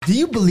Do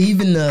you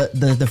believe in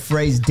the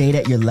phrase date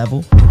at your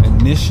level?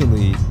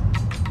 Initially,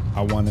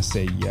 I want to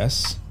say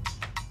yes,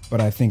 but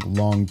I think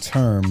long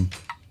term,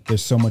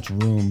 there's so much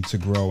room to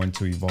grow and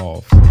to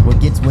evolve.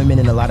 What gets women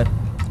in a lot of,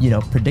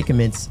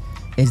 predicaments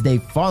is they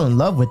fall in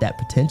love with that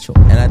potential.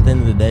 And at the end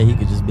of the day, he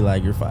could just be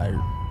like, "You're fired."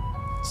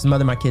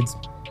 Smother my kids.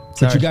 But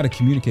Sorry. you got to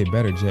communicate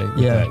better, Jay.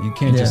 With that. You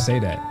can't just say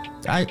that.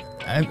 I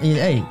mean,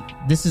 hey,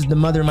 this is the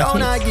mother of my kids.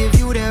 Don't I give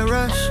you that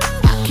rush?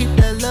 I keep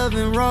that love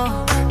and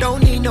raw.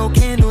 Don't need no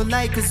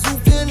candlelight, cause you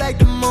feel like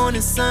the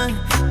morning sun.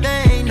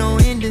 There ain't no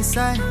end in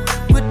sight.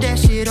 Put that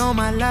shit on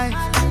my life.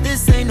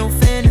 This ain't no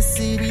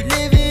fantasy. We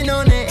living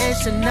on the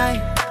edge tonight.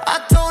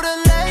 I told her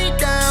lay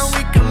down,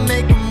 we can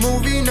make a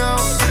movie now.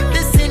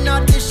 This ain't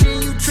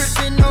audition, you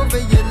tripping over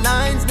your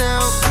lines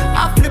now.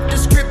 I flip the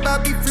script,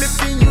 I be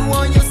flipping you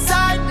on your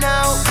side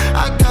now.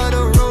 I got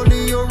a roll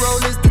in your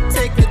rollers to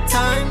take the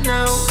time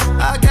now.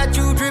 I got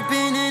you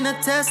dripping in a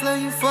Tesla,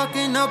 you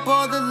fucking up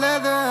all the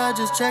leather. I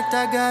just checked,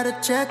 I got a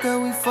checker,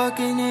 we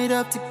fucking it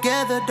up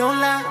together. Don't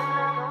lie,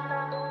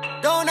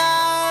 don't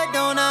I,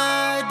 don't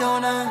I,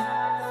 don't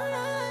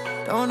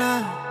I, don't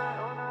I.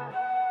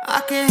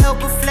 I can't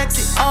help but flex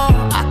it all.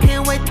 I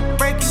can't wait to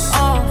break you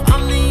off.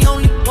 I'm the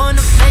only one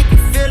to make you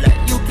feel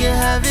like you can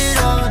have it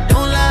all.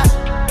 Don't lie.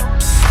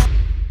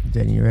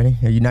 Jenny, you ready?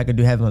 Are you not gonna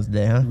do headphones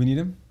today, huh? Do we need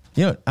him?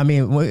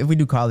 If we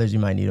do callers, you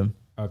might need them.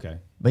 Okay.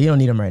 But you don't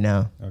need them right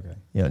now. Okay.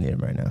 You don't need them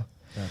right now.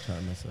 Not trying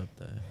to mess up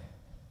that.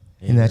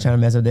 You're not trying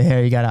to mess up the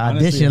hair. You got to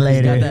audition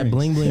later. Got that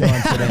bling bling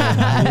on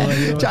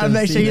today. Trying to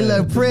make sure you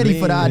look pretty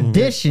for the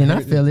audition.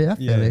 I feel it. I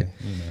feel it.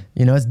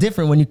 It's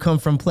different when you come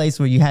from a place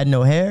where you had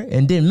no hair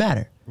and didn't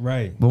matter.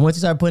 Right. But once you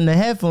start putting the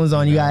headphones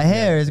on, you got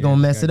hair, it's going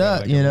to mess it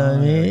up. Like you know what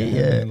I mean?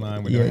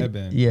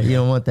 Yeah, you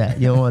don't want that.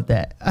 You don't want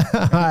that.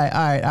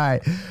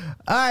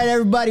 All right,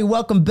 everybody.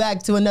 Welcome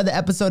back to another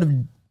episode of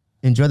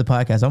Enjoy the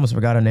Podcast. I almost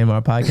forgot our name of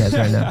our podcast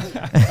right now.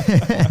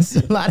 There's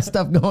a lot of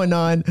stuff going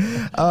on.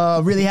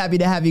 Really happy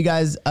to have you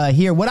guys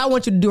here. What I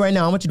want you to do right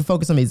now, I want you to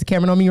focus on me. Is the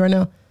camera on me right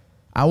now?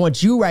 I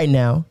want you right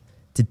now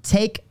to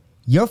take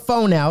your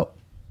phone out,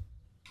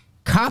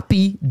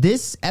 copy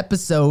this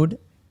episode,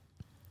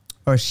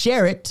 or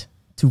share it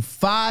to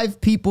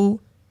 5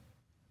 people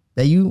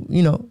that you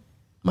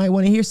might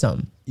want to hear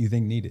something. You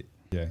think need it?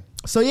 Yeah.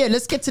 So yeah,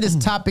 let's get to this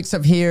topics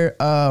of here.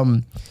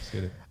 I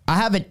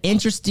have an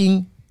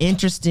interesting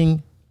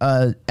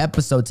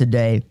episode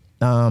today.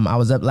 I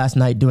was up last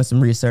night doing some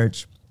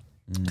research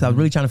because I was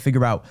really trying to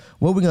figure out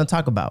what we're going to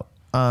talk about.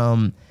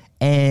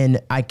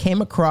 And I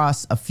came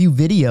across a few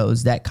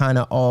videos that kind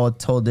of all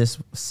told this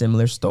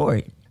similar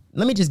story.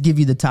 Let me just give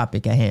you the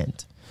topic at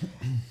hand.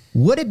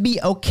 Would it be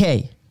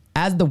okay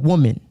as the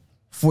woman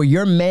for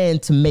your man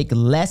to make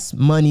less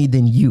money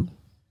than you?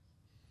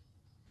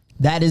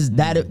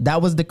 That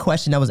was the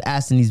question that was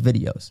asked in these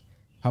videos.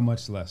 How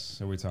much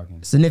less are we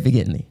talking?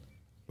 Significantly.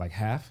 Like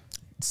half?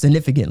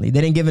 Significantly.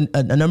 They didn't give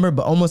a number,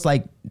 but almost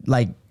like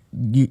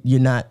you're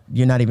not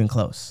even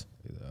close.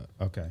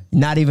 Okay.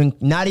 Not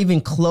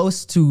even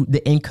close to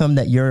the income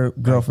that your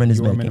girlfriend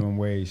is making. Your minimum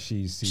wage,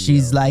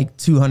 she's like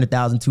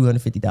 200,000,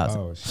 250,000.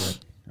 Oh shit.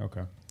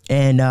 Okay.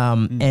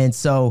 And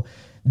so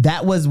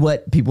that was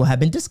what people have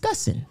been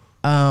discussing.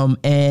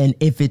 And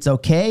if it's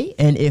okay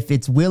and if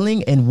it's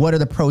willing and what are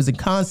the pros and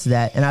cons to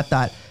that. And I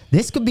thought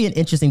this could be an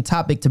interesting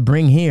topic to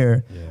bring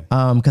here.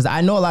 Because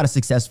I know a lot of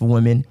successful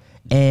women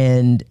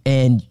and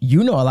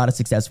you know a lot of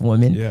successful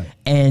women. Yeah.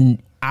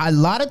 And a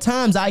lot of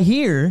times I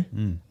hear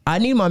I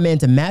need my man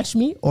to match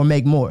me or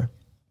make more.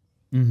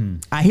 Mm-hmm.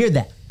 I hear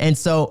that. And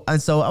so I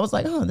was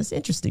like, oh, that's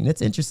interesting.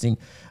 That's interesting.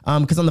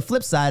 Because on the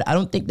flip side, I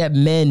don't think that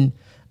men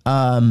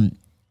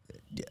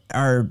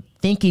are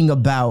thinking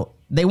about,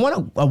 they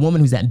want a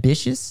woman who's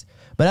ambitious,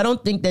 but I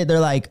don't think that they're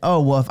like,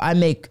 oh, well, if I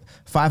make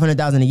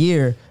 $500,000 a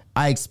year,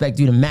 I expect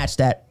you to match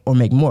that or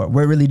make more.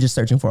 We're really just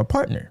searching for a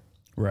partner.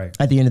 Right.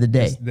 At the end of the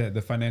day.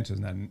 The financials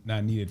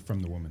not needed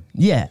from the woman.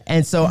 Yeah.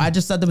 And so I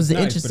just thought that was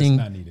interesting.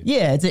 But it's not needed.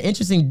 Yeah, it's an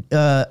interesting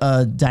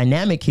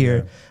dynamic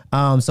here.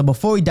 Yeah. So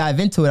before we dive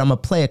into it, I'm gonna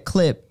play a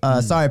clip.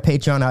 Sorry,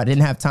 Patreon, I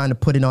didn't have time to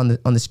put it on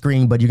the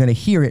screen, but you're gonna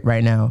hear it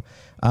right now.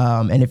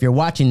 And if you're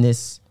watching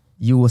this,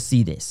 you will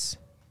see this.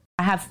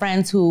 I have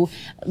friends who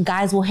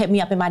guys will hit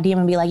me up in my DM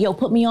and be like, yo,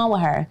 put me on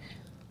with her.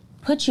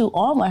 Put you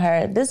on with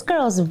her. This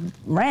girl's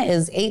rent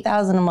is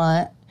 $8,000 a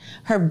month.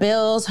 Her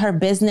bills, her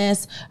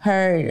business,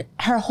 her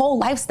whole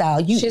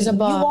lifestyle. She's a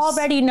boss. You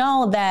already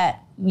know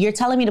that you're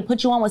telling me to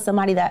put you on with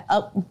somebody that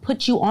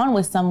put you on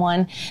with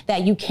someone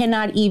that you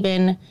cannot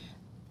even.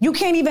 You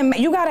can't even,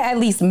 you gotta at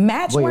least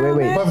match where I'm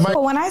at.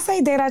 But when I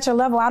say date at your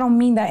level, I don't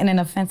mean that in an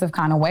offensive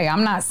kind of way.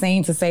 I'm not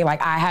saying to say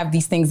like, I have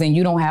these things and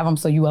you don't have them,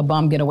 so you a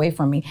bum, get away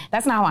from me.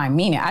 That's not how I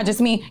mean it. I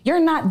just mean, you're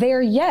not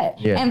there yet.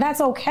 Yeah. And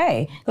that's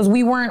okay, because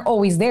we weren't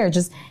always there.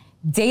 Just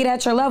date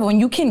at your level and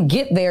you can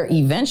get there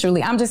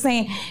eventually. I'm just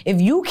saying,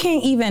 if you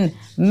can't even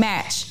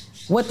match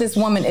what this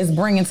woman is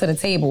bringing to the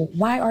table,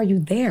 why are you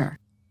there?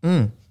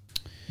 Do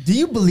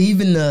you believe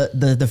in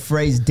the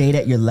phrase date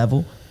at your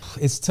level?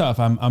 It's tough.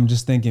 I'm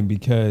just thinking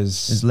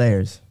because there's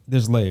layers.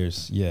 There's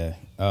layers, yeah.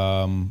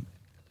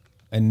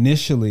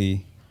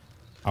 Initially,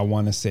 I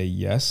want to say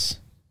yes,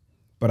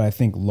 but I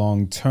think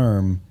long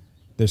term,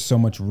 there's so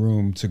much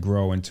room to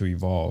grow and to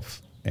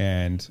evolve.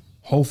 And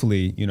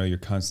hopefully, you know, you're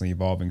constantly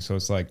evolving. So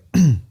it's like,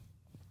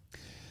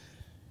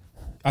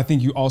 I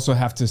think you also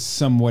have to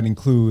somewhat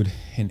include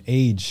an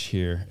age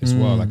here as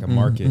well, like a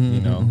market,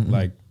 you know,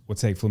 like we'll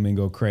take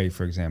Flamingo Cray,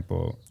 for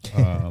example,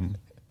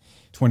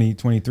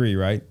 23,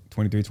 right?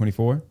 23,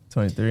 24?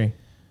 23.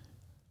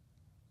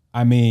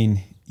 I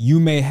mean,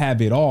 you may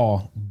have it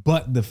all,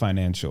 but the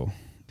financial,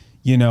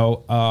 you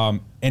know,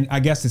 and I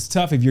guess it's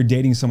tough if you're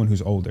dating someone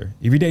who's older.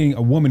 If you're dating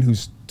a woman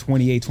who's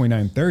 28,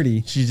 29,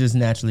 30, she's just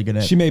naturally going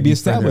to she may be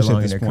established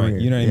at this point. Career.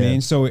 You know what I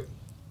mean? So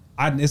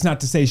it's not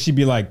to say she'd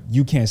be like,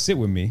 you can't sit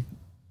with me.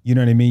 You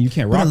know what I mean? You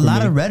can't rock with me. But a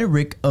lot of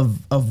rhetoric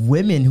of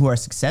women who are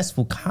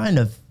successful kind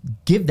of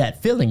give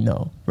that feeling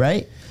though,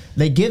 right?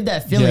 They give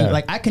that feeling. Yeah.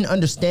 Like I can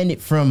understand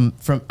it from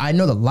I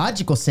know the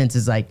logical sense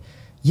is like,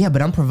 yeah,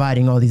 but I'm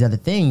providing all these other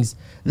things.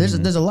 There's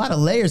a lot of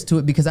layers to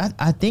it because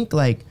I think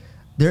like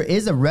there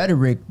is a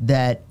rhetoric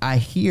that I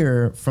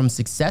hear from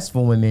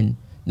successful women,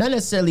 not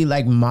necessarily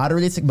like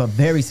moderately, but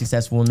very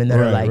successful women that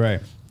are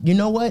like, you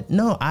know what?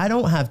 No, I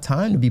don't have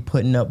time to be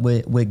putting up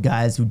with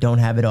guys who don't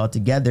have it all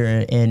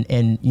together.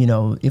 And you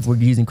know, if we're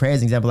using Cray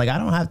as an example, like I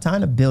don't have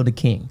time to build a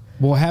king.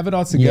 We'll have it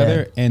all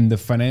together, and the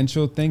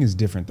financial thing is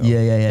different though.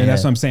 And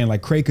that's what I'm saying.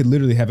 Like Cray could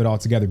literally have it all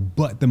together,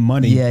 but the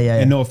money.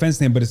 And no offense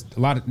to him, but it's a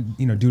lot of,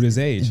 you know, due to his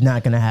age, he's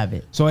not gonna have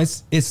it. So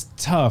it's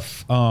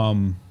tough.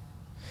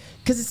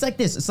 Because it's like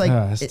this. It's like,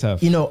 it's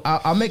tough. You know,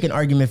 I'll make an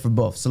argument for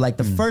both. So like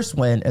the first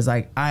one is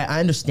like, I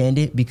understand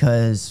it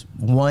because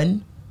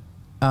one,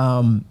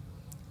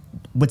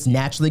 what's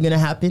naturally going to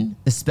happen,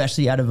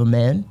 especially out of a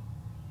man,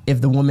 if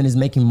the woman is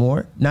making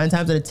more, 9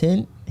 times out of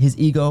 10, his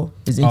ego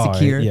is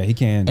insecure. He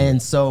can. And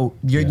so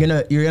you're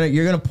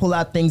gonna pull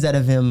out things out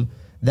of him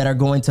that are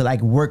going to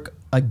like work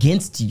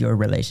against your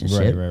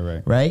relationship.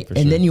 Right. For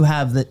and sure. then you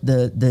have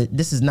the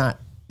this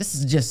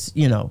is just,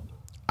 you know,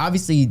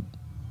 obviously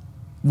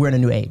we're in a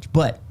new age,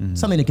 but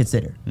something to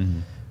consider.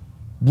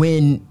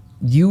 When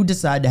you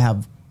decide to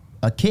have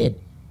a kid,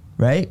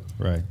 right?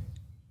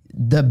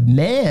 The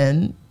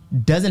man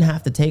doesn't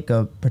have to take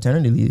a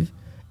paternity leave,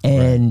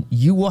 and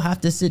you will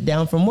have to sit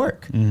down from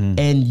work,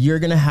 and you're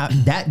gonna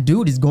have that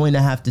dude is going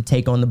to have to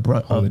take on the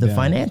brunt of the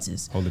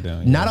finances. Hold it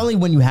down. Not only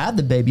when you have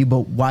the baby,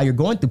 but while you're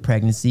going through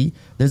pregnancy,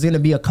 there's gonna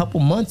be a couple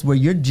months where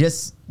you're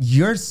just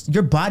your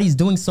body's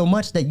doing so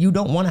much that you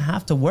don't want to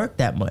have to work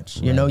that much.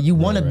 You know, you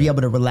want to be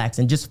able to relax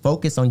and just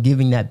focus on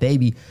giving that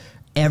baby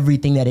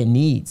everything that it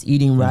needs,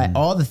 eating right,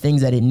 all the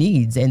things that it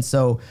needs. And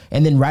so,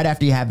 and then right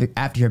after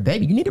your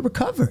baby, you need to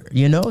recover,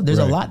 you know, there's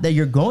a lot that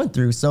you're going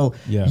through. So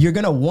you're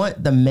going to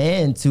want the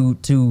man to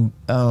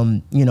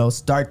you know,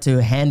 start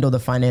to handle the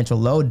financial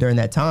load during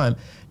that time.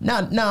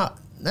 Now,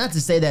 not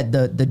to say that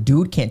the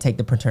dude can't take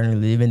the paternity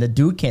leave and the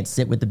dude can't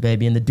sit with the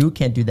baby and the dude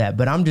can't do that.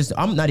 But I'm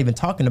not even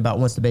talking about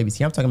once the baby's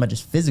here. I'm talking about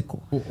just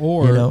physical.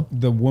 Or you know?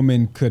 the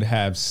woman could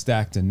have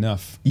stacked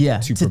enough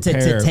to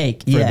prepare to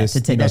take for this,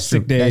 to take you know, that's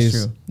sick true. days,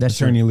 That's true. That's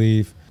paternity true.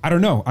 leave. I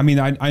don't know. I mean,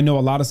 I know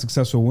a lot of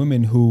successful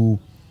women who,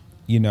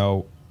 you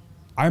know,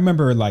 I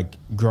remember like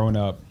growing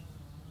up,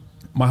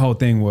 my whole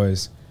thing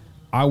was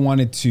I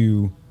wanted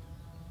to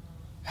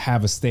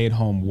have a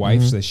stay-at-home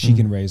wife so that she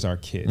can raise our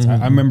kids.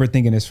 I remember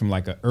thinking this from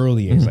like an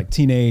early age, like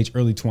teenage,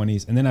 early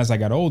 20s. And then as I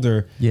got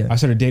older, I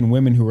started dating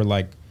women who were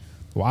like,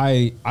 well,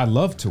 I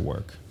love to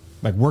work.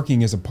 Like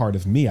working is a part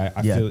of me. I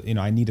feel, you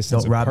know, I need a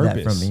sense Don't of rob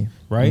purpose. that from me.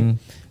 Right?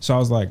 So I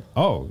was like,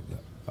 oh,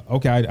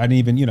 okay. I didn't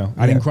even, you know,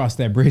 I didn't cross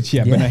that bridge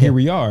yet, but now here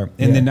we are.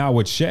 And then now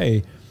with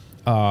Shay,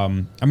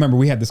 I remember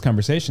we had this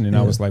conversation and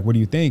I was like, what do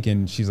you think?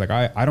 And she's like,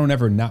 I don't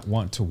ever not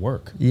want to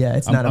work.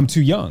 I'm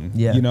too young.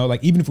 You know,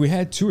 like even if we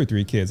had 2 or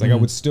 3 kids, like I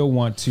would still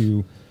want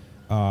to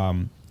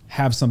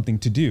have something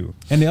to do.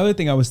 And the other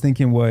thing I was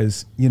thinking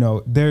was, you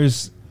know,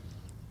 there's,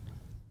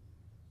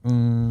 I'll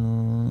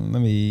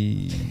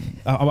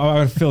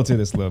filter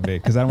this a little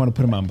bit because I don't want to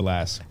put him on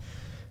blast.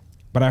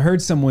 But I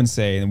heard someone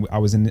say, and I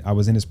was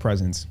in his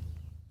presence,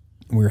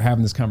 and we were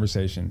having this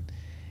conversation,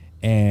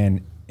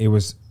 and it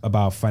was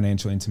about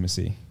financial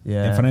intimacy.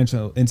 And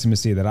financial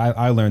intimacy that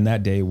I learned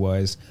that day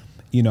was,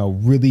 you know,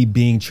 really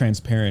being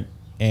transparent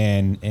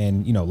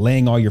and you know,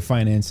 laying all your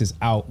finances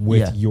out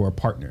with your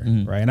partner,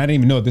 right? And I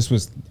didn't even know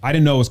I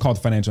didn't know it was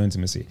called financial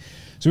intimacy.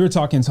 So we were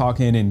talking,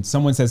 and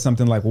someone said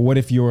something like, well, what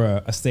if you're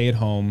a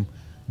stay-at-home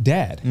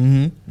dad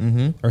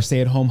or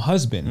stay-at-home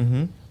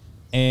husband?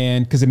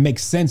 And because it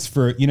makes sense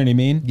for, you know what I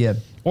mean?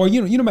 Or,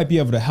 you know, might be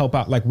able to help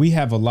out. Like we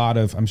have a lot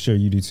of, I'm sure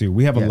you do too.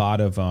 We have a lot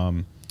of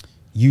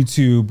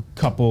YouTube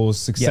couples,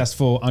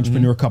 successful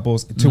entrepreneur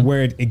couples to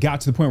where it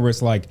got to the point where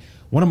it's like,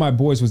 one of my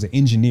boys was an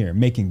engineer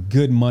making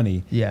good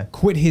money,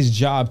 quit his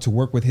job to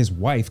work with his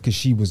wife because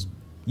she was,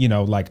 you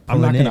know, like,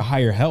 I'm not going to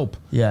hire help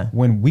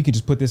when we could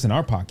just put this in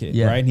our pocket,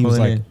 right? And he was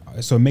like,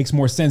 so it makes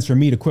more sense for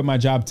me to quit my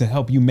job to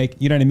help you make,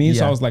 you know what I mean?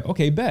 So I was like,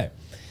 okay, bet.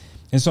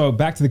 And so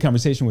back to the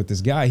conversation with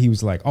this guy, he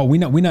was like, oh, we're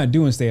not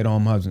doing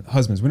stay-at-home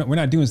husbands. We're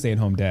not doing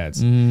stay-at-home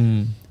dads.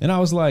 And I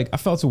was like, I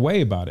felt a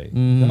way about it.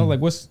 And I was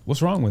like,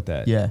 what's wrong with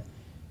that?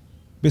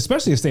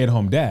 especially a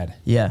stay-at-home dad.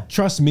 Yeah.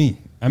 Trust me.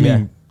 I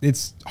mean,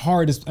 it's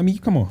hard. I mean,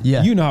 come on.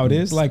 Yeah. You know how it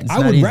is. Like, It's I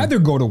not would easy. rather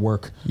go to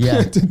work.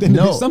 Yeah. than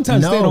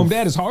sometimes stay-at-home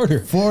dad is harder.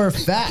 For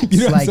facts. You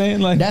know what I'm Like, saying?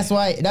 Like, that's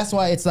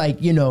why it's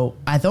like, you know,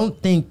 I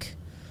don't think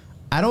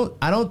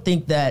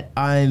that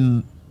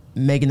I'm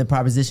making the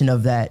proposition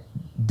of that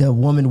the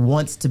woman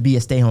wants to be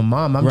a stay-home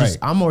mom.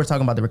 I'm more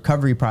talking about the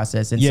recovery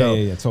process. And so,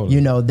 totally.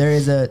 you know, there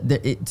is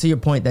to your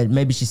point that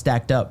maybe she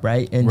stacked up,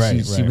 right? And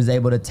she was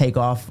able to take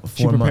off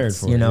 4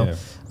 months, you know?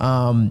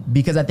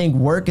 Because I think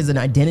work is an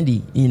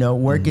identity, you know,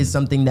 work is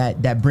something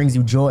that brings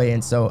you joy.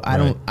 And so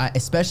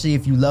especially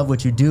if you love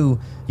what you do,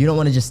 you don't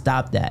want to just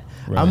stop that.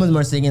 I was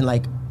more thinking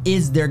like,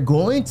 is there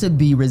going to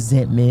be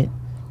resentment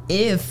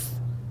if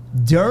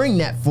during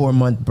that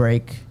 4-month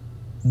break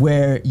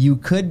where you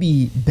could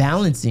be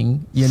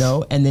balancing, you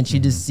know, and then she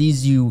just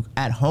sees you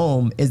at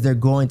home, is there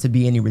going to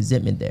be any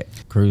resentment there?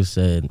 Cruz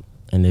said,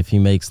 and if he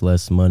makes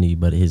less money,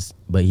 but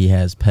he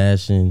has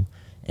passion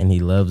and he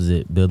loves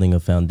it, building a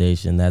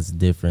foundation, that's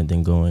different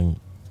than going.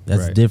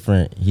 That's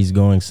different. He's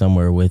going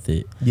somewhere with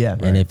it. Yeah.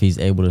 And if he's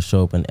able to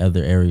show up in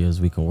other areas,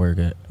 we can work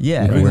it.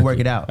 Yeah, we can work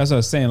it out. That's what I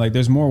was saying. Like,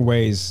 there's more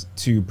ways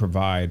to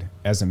provide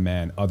as a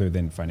man other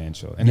than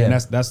financial. And then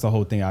that's the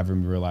whole thing I've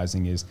been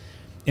realizing is,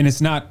 and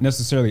it's not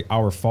necessarily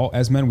our fault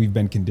as men. We've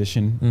been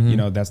conditioned. You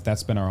know,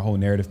 that's been our whole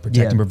narrative: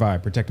 protect and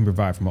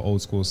provide from an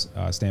old school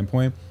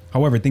standpoint.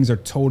 However, things are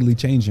totally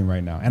changing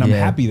right now, and I'm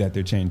happy that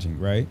they're changing.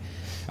 Right.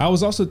 I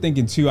was also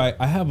thinking too. I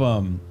have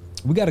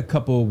we got a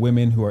couple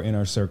women who are in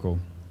our circle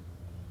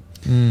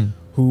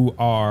who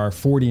are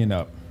 40 and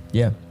up.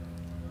 Yeah.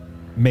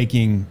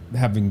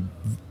 Having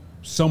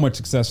so much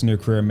success in their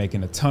career,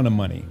 making a ton of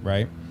money.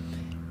 Right.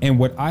 And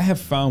what I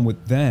have found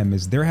with them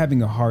is they're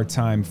having a hard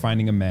time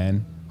finding a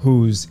man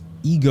whose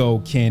ego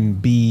can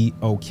be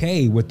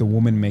okay with the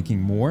woman making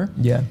more.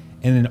 Yeah.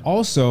 And then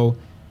also,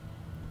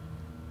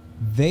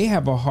 they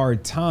have a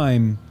hard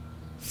time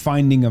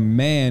finding a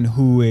man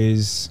who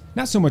is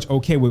not so much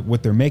okay with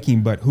what they're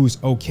making, but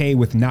who's okay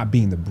with not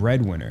being the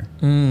breadwinner.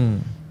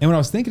 And when I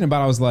was thinking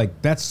about it, I was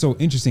like, that's so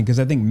interesting, because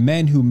I think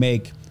men who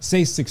make,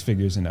 say, 6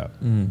 figures and up,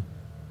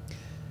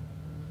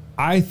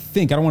 I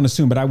don't want to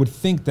assume, but I would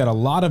think that a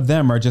lot of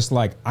them are just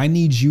like, I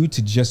need you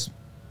to just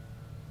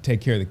take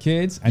care of the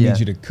kids. I need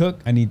you to cook.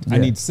 I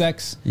need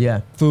sex,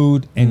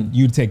 food, and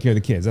you take care of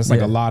the kids. That's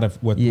like a lot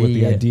of what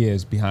the idea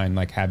is behind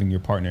like having your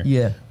partner.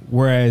 Yeah.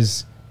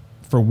 Whereas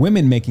for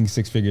women making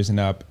 6 figures and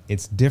up,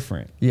 it's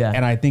different. Yeah.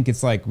 And I think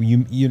it's like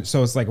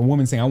so it's like a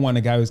woman saying, I want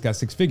a guy who's got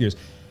 6 figures.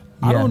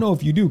 I don't know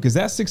if you do, because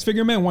that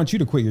 6-figure man wants you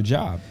to quit your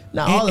job.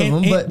 Not all of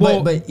them,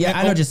 but yeah,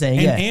 I know what you're saying.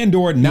 And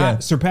or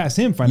not surpass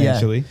him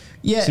financially.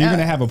 Yeah. So you're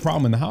gonna have a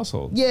problem in the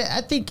household. Yeah,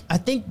 I think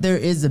there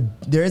is a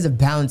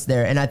balance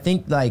there, and I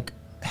think like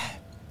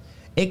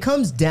it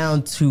comes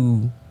down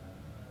to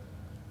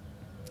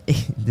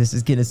this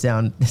is gonna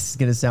sound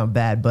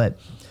bad, but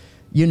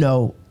you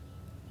know,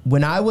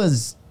 when I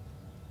was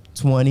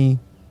 20,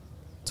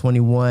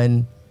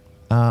 21,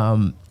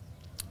 I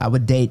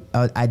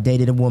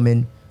dated a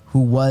woman who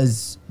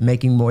was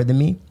making more than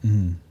me.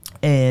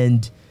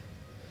 And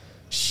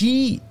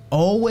she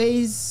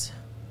always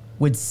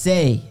would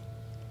say,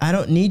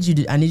 I need you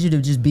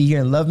to just be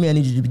here and love me. I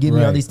need you to give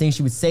me all these things.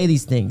 She would say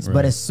these things.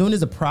 But as soon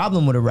as a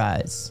problem would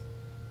arise,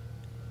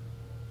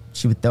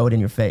 she would throw it in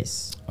your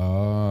face.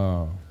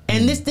 Oh.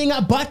 And this thing I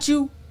bought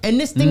you, and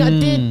this thing I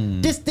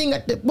did, this thing I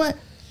did, what?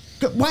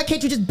 Why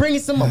can't you just bring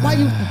it somewhere? Why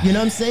you know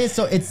what I'm saying?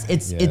 So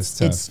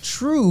it's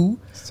true.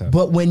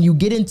 But when you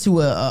get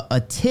into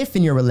a tiff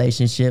in your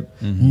relationship,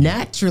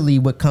 naturally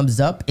what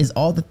comes up is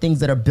all the things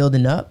that are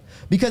building up.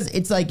 Because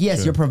it's like,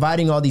 yes, you're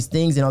providing all these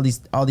things and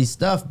all these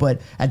stuff,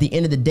 but at the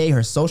end of the day,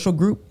 her social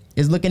group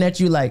is looking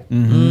at you like,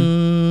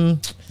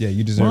 yeah,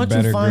 you deserve better. Why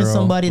don't you find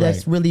somebody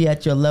that's really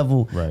at your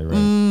level? Right.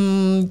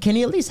 Can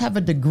he at least have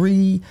a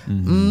degree?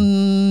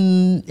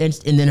 And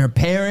then her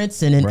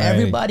parents, and then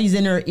everybody's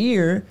in her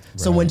ear.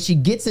 So when she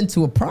gets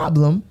into a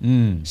problem,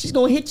 she's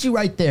gonna hit you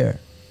right there.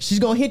 She's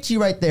gonna hit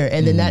you right there,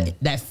 and then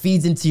that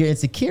feeds into your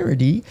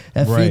insecurity.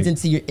 That feeds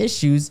into your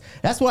issues.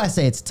 That's why I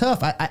say it's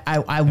tough.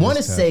 I want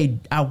to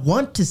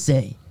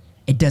say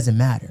it doesn't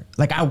matter.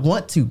 Like I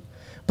want to,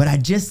 but I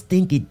just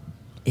think it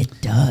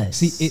does.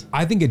 See,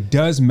 I think it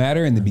does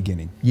matter in the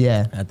beginning.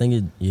 Yeah, I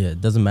think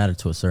it doesn't matter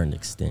to a certain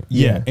extent.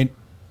 Yeah, and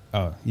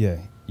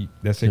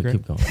that's it.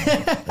 Keep going.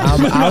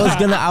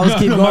 I was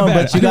keep going,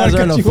 but you guys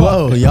are in the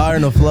flow. Y'all are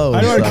in the flow.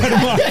 I don't want to cut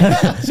him off.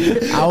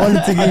 I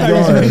wanted to keep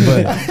going,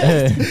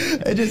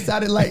 but it just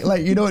sounded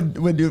like you know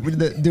when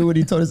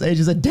he told his age,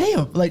 he said,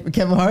 "Damn!" Like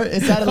Kevin Hart.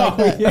 It sounded like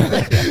that. Yeah.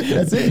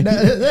 That's it.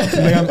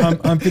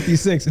 Like I'm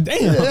 56.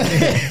 Damn. Yeah,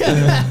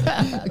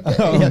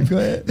 go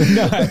ahead.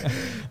 No,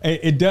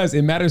 it does.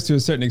 It matters to a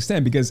certain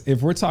extent, because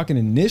if we're talking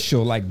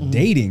initial like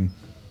dating.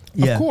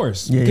 Of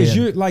course, because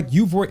you're like,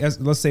 you've worked as,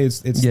 let's say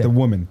it's the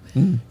woman.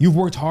 You've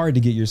worked hard to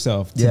get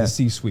yourself to the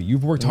C-suite.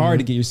 You've worked hard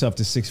to get yourself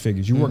to 6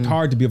 figures. You worked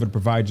hard to be able to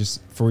provide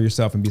just for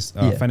yourself and be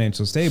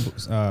financial stable,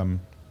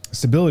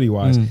 stability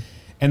wise.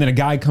 And then a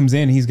guy comes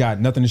in, he's got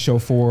nothing to show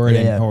for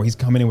it, or he's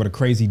coming in with a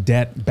crazy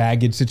debt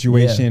baggage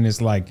situation. It's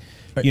like,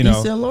 you know,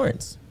 Issa and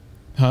Lawrence,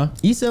 huh?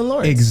 Issa and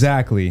Lawrence,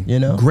 exactly. You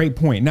know, great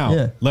point.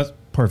 Now,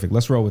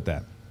 let's roll with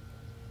that.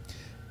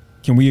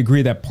 Can we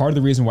agree that part of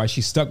the reason why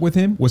she stuck with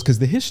him was because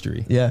the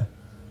history? Yeah,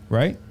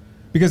 right.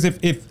 Because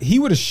if he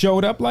would have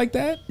showed up like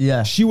that,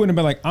 she wouldn't have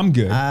been like, I'm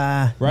good,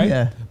 right?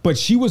 Yeah. But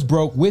she was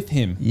broke with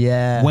him.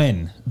 Yeah.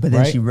 When? But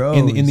then she rose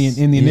in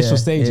the initial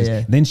stages.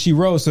 Yeah. Then she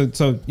rose.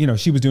 So you know,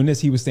 she was doing this.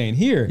 He was staying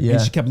here. Yeah.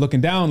 And she kept looking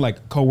down,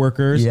 like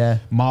coworkers. Yeah.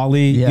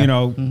 Molly. Yeah. You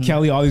know,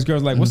 Kelly. All these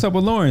girls like, what's up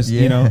with Lawrence?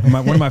 Yeah. You know,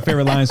 one of my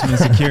favorite lines from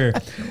Insecure.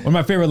 One of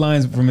my favorite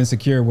lines from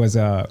Insecure was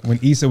when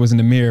Issa was in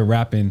the mirror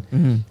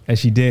rapping, as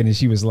she did, and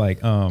she was like,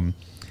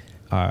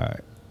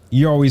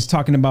 "You're always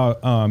talking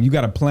about you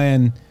got a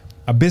plan."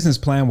 A business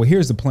plan. Well,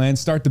 here's the plan.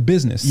 Start the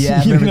business. Yeah,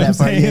 I remember that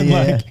part.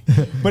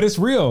 Yeah. But it's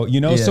real, you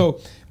know. Yeah.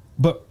 So,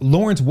 but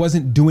Lawrence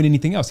wasn't doing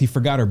anything else. He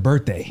forgot her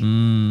birthday. You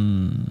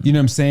know what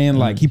I'm saying?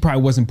 Like he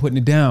probably wasn't putting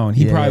it down.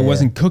 He probably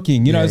wasn't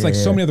cooking. You know, it's like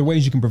so many other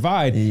ways you can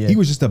provide. He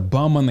was just a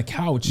bum on the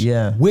couch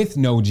with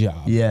no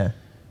job. Yeah.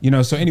 You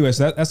know. So anyway,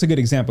 so that's a good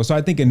example. So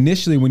I think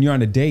initially when you're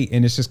on a date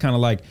and it's just kind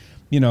of like,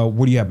 you know,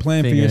 what do you have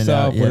planned for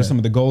yourself? What are some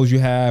of the goals you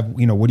have?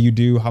 You know, what do you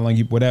do? How long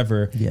you,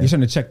 whatever. You're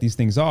starting to check these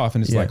things off.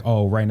 And it's like,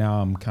 oh, right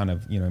now I'm kind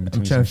of, you know, in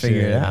between. I'm trying to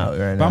figure it out right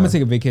now. But I'm going to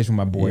take a vacation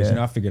with my boys. And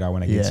I'll figure it out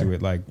when I get to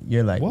it. Like,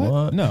 you're like,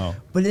 what? No.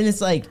 But then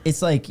it's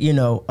like, you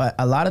know,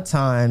 a lot of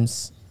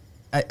times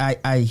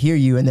I hear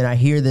you. And then I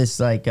hear this,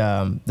 like,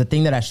 the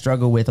thing that I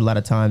struggle with a lot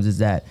of times is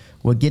that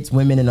what gets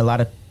women in a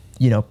lot of,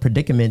 you know,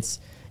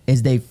 predicaments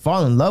is they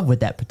fall in love with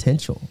that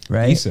potential,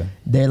 right? Issa.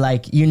 They're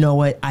like, you know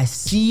what? I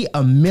see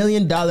 $1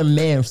 million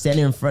man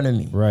standing in front of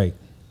me. Right.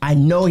 I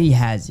know he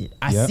has it.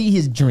 I see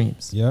his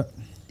dreams. Yep.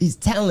 He's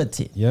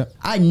talented. Yep.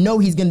 I know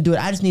he's gonna do it.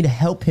 I just need to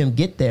help him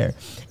get there.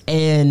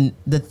 And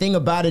the thing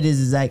about it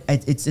is like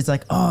it's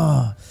like,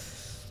 oh,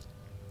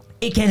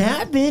 it can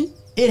happen.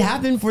 It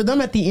happened for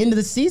them at the end of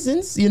the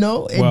seasons, you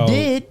know. It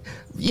did.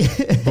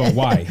 But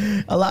why?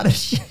 A lot of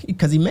shit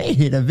because he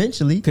made it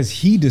eventually. Because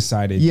he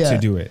decided to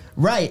do it.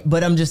 Right.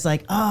 But I'm just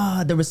like,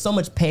 there was so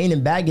much pain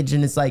and baggage.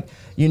 And it's like,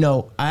 you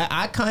know,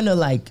 I kind of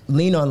like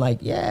lean on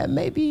like,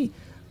 maybe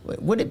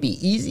would it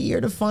be easier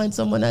to find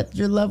someone at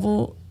your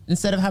level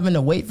instead of having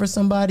to wait for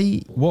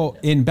somebody? Well,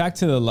 and back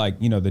to the, like,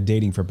 you know, the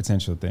dating for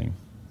potential thing.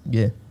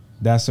 Yeah.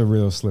 That's a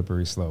real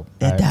slippery slope.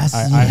 I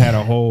I had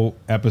a whole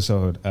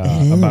episode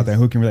about that.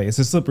 Who can relate? It's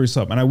a slippery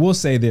slope. And I will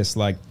say this,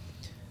 like,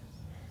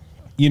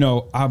 you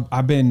know,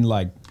 I've been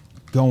like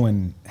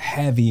going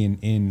heavy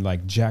in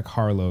like Jack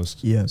Harlow's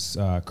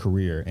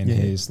career and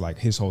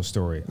his whole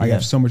story. I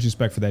have so much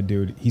respect for that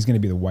dude. He's gonna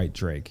be the white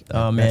Drake.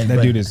 Oh man,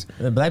 that dude is.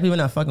 Black people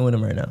not fucking with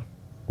him right now.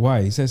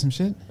 Why? He said some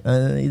shit.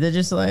 They're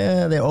just like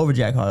they're over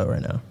Jack Harlow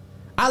right now.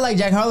 I like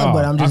Jack Harlow,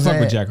 but I'm just saying. I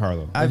fuck with Jack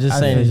Harlow. I'm just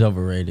saying he's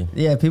overrated.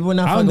 Yeah, people are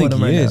not fucking with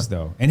him right now. I don't think he is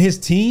though, and his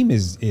team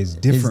is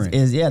different.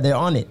 They're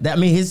on it. I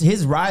mean,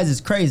 his rise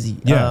is crazy.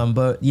 Yeah,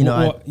 but you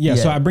know,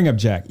 so I bring up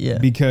Jack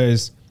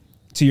because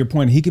to your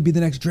point, he could be the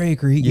next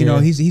Drake, or you know,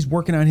 he's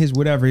working on his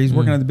whatever. He's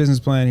working on the business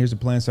plan. Here's the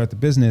plan. Start the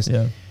business.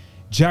 Yeah.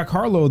 Jack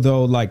Harlow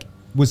though, like,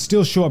 would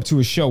still show up to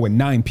a show with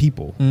 9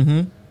 people.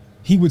 Mm-hmm.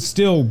 He would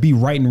still be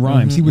writing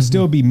rhymes. He would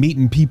still be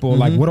meeting people.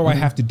 Like, what do I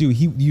have to do?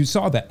 You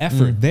saw the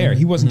effort there.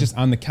 He wasn't just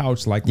on the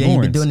couch like Lawrence.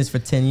 He's been doing this for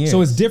 10 years.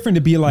 So it's different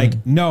to be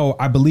like, no,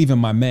 I believe in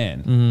my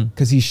man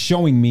because he's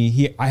showing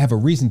me I have a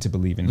reason to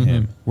believe in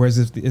him. Whereas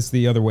it's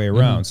the other way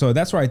around. So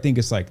that's where I think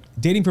it's like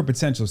dating for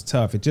potential is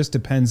tough. It just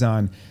depends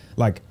on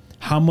like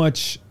how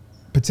much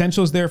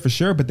potential is there for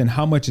sure, but then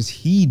how much is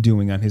he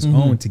doing on his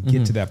own to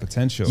get to that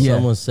potential? Yeah.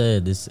 Someone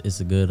said it's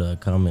a good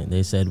comment.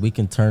 They said we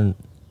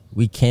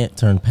can't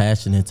turn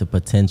passion into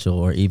potential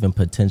or even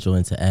potential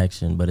into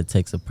action, but it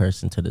takes a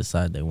person to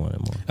decide they want it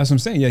more. That's what I'm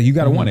saying. Yeah, you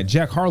got to want it.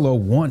 Jack Harlow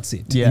wants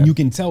it. Yeah. And you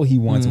can tell he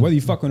wants it. Whether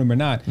you fuck with him or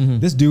not,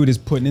 this dude is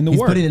putting in the work.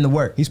 He's putting in the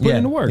work. He's putting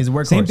in the work. He's a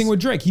workhorse. Same thing with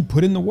Drake. He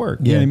put in the work.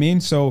 You know what I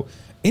mean? So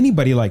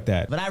anybody like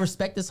that. But I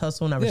respect his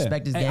hustle and I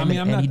respect his game,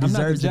 and he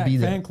deserves to be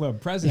there. Fan club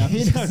president.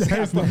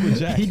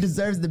 He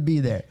deserves to be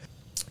there.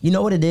 You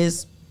know what it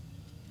is?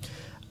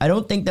 I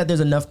don't think that there's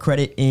enough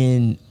credit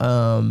in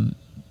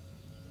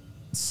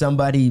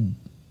somebody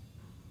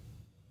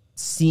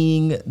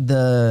seeing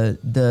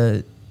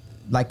the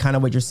like kind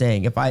of what you're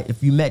saying.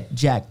 If you met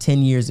Jack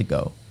 10 years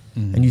ago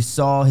and you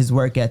saw his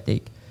work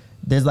ethic,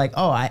 there's like,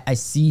 oh, I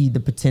see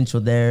the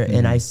potential there,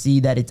 and I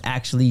see that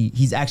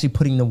he's actually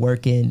putting the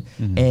work in.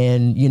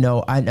 And you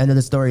know, I know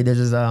the story.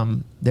 There's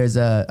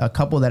a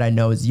couple that I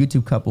know, is a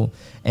YouTube couple,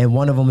 and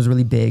one of them was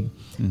really big.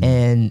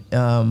 And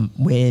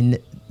when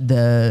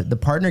the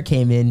partner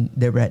came in,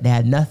 they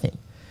had nothing,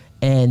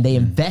 and they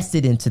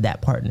invested into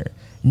that partner.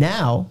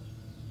 Now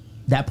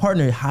that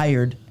partner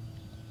hired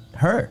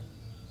her.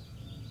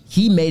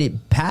 He made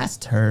it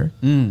past her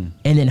and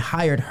then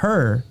hired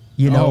her,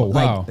 you know,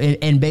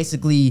 and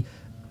basically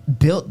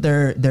built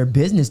their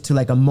business to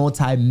like a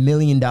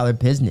multi-million-dollar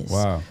business.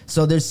 Wow.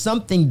 So there's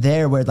something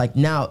there where like,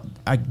 now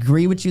I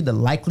agree with you, the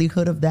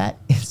likelihood of that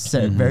is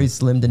very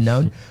slim to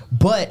none.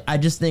 But I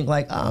just think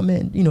like, oh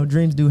man, you know,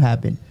 dreams do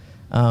happen.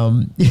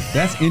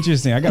 That's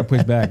interesting. I got to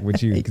push back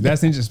with you because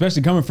that's interesting,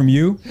 especially coming from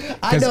you.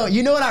 I know.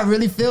 You know what I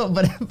really feel,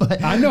 but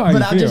I know how you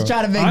feel. I'm just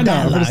trying to make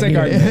dialogue. For the sake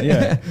of argument,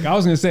 yeah. I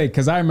was going to say,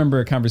 because I remember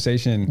a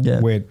conversation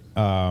with,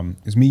 it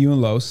was me, you,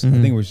 and Los. I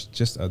think it was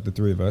just the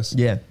three of us.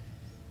 Yeah.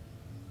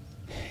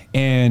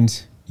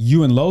 And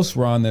you and Los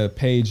were on the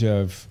page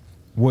of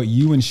what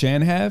you and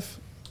Shan have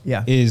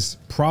is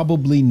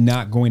probably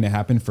not going to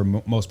happen for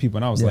most people.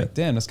 And I was like,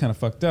 damn, that's kind of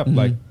fucked up.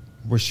 Like,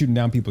 we're shooting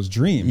down people's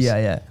dreams.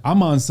 Yeah.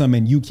 I'm on some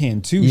and you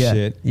can too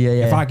shit.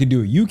 Yeah. If I could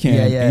do it, you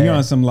can. And you're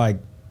on some like,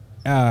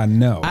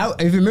 no.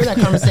 If you remember that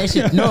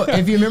conversation,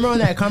 if you remember on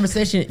that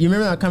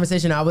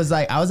conversation, I was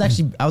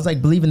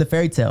like believing the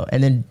fairy tale.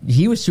 And then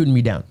he was shooting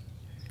me down.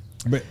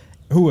 But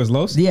who was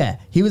Los? Yeah.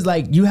 He was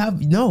like,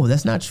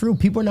 that's not true.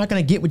 People are not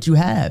going to get what you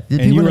have.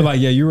 And you were like,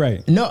 yeah, you're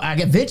right. No,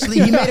 eventually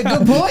he made a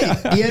good point.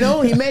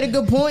 He made a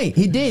good point.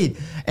 He did.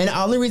 And the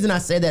only reason I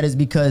say that is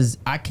because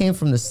I came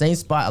from the same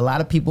spot a lot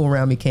of people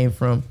around me came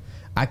from.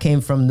 I came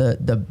from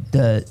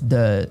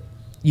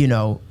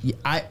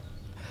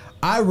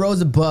I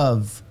rose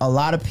above a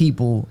lot of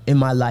people in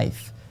my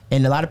life.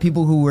 And a lot of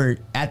people who were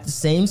at the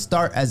same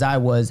start as I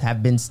was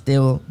have been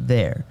still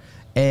there.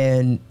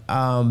 And,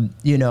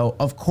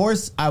 of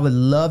course, I would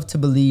love to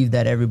believe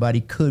that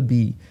everybody could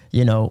be,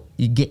 you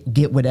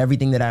get with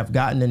everything that I've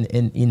gotten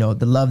and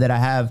the love that I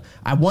have.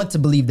 I want to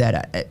believe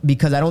that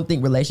because I don't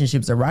think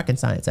relationships are rocket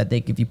science. I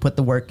think if you put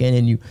the work in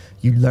and you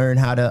learn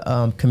how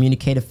to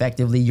communicate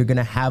effectively, you're going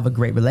to have a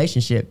great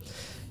relationship.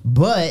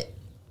 But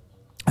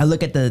I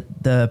look at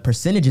the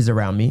percentages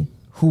around me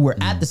who were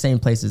at the same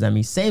places as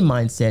me, same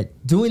mindset,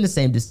 doing the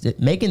same,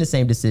 making the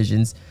same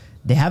decisions.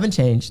 They haven't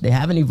changed, they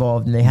haven't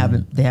evolved, and they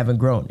haven't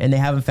grown, and they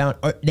haven't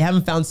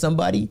found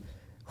somebody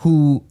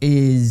who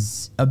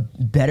is a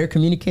better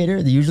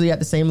communicator. They're usually at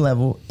the same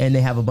level, and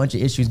they have a bunch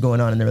of issues going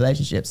on in the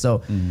relationship.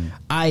 So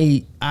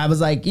I was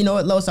like, you know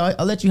what, Los,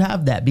 I'll let you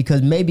have that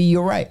because maybe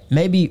you're right.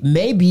 Maybe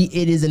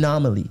it is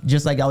anomaly,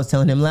 just like I was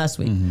telling him last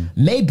week.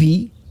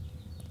 Maybe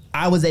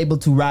I was able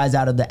to rise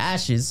out of the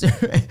ashes,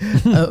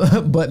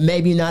 but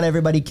maybe not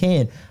everybody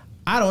can.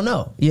 I don't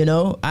know.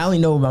 I only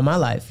know about my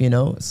life.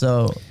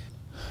 So.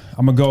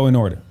 I'm going to go in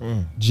order.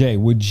 Jay,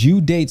 would you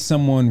date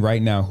someone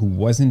right now who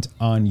wasn't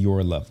on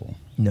your level?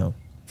 No.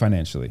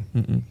 Financially?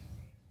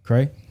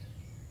 Cray?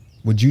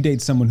 Would you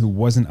date someone who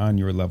wasn't on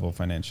your level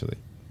financially?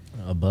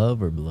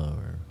 Above or below?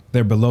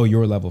 They're below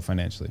your level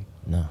financially?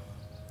 No.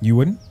 You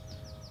wouldn't?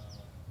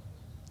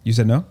 You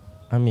said no?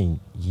 I mean,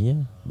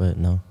 yeah, but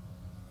no.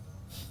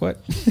 What?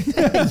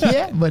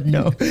 Yeah, but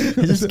no.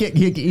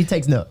 He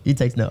takes no.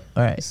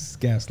 All right. This is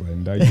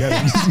gaslighting, dog. You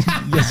gotta,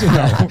 yes or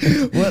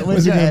no?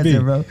 What's your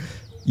answer, bro?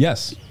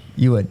 Yes.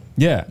 You would?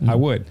 Yeah, I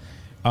would.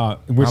 I'm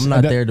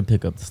not there to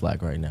pick up the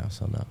slack right now,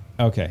 so no.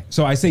 Okay.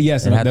 So I say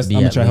yes, and I'm going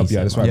to try to help you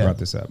out. That's why I brought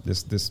this up,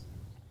 this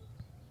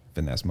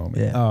finesse moment.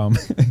 Yeah.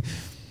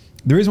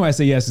 The reason why I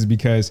say yes is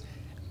because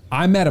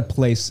I'm at a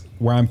place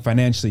where I'm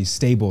financially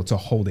stable to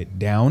hold it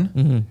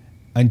down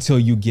until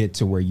you get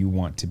to where you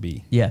want to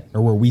be. Yeah.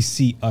 Or where we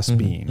see us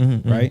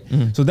being, right?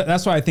 So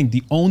that's why I think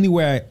the only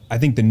way I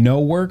think the no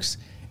works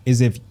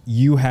is if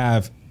you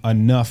have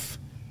enough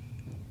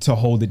to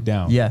hold it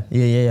down. Yeah.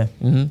 You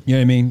know what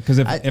I mean? Because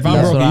if I'm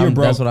broke and you're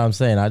broke. That's what I'm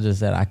saying. I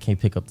just said I can't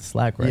pick up the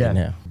slack right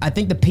now. I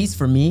think the piece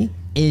for me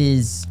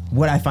is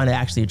what I find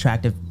actually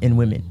attractive in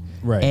women.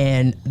 Right.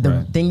 And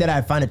the thing that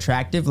I find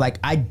attractive, like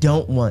I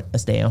don't want a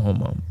stay-at-home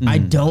mom. I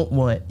don't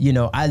want,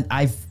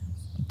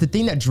 the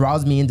thing that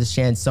draws me into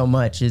Shan so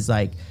much is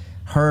like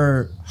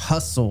her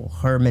hustle,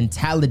 her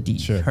mentality,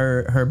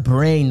 her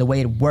brain, the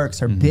way it works,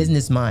 her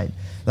business mind.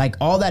 Like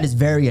all that is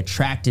very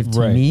attractive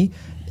to me.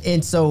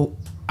 And so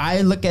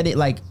I look at it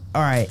like,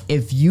 all right,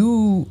 if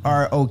you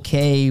are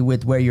okay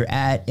with where you're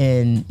at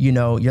and,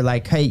 you're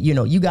like, hey,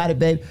 you got it,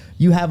 babe.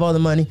 You have all the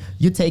money.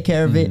 You take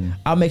care of it.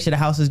 I'll make sure the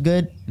house is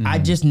good. I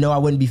just know I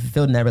wouldn't be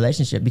fulfilled in that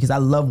relationship because I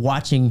love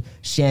watching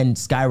Shan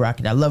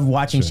skyrocket. I love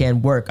watching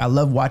Shan work. I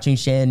love watching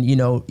Shan,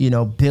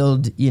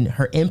 build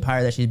her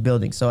empire that she's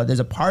building. So there's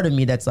a part of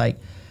me that's like,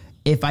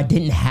 if I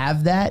didn't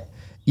have that,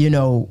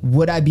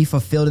 would I be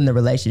fulfilled in the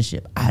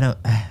relationship? I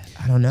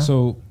don't know.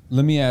 So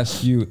let me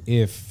ask you,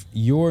 if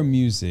your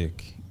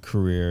music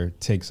career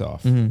takes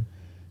off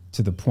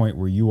to the point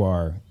where you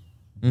are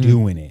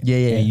doing it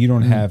and you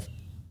don't have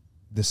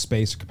the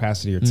space or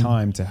capacity or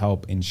time to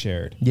help in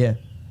shared. Yeah.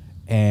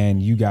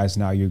 And you guys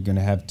now you're going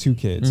to have 2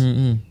 kids.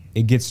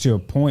 It gets to a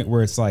point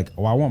where it's like,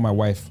 oh, I want my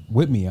wife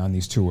with me on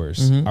these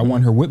tours. I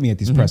want her with me at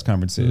these press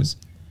conferences.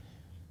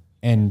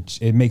 And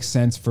it makes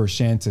sense for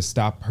Shan to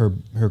stop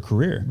her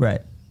career.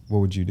 Right. What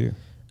would you do?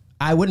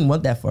 I wouldn't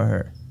want that for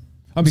her.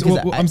 I'm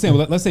saying,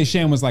 let's say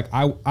Shan was like,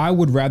 I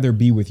would rather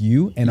be with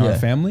you and our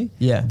family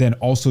than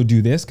also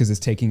do this because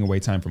it's taking away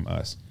time from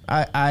us.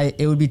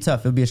 It would be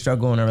tough. It would be a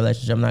struggle in a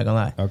relationship. I'm not gonna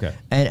lie. Okay.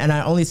 And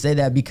I only say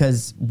that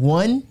because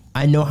 1,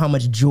 I know how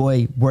much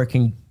joy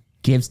working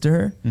gives to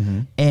her,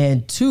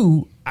 and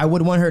 2, I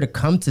would want her to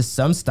come to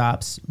some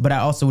stops, but I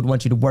also would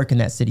want you to work in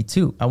that city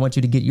too. I want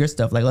you to get your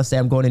stuff. Like, let's say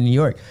I'm going to New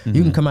York.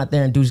 You can come out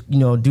there and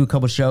do a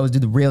couple shows, do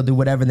the reel, do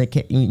whatever,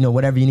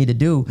 whatever you need to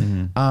do.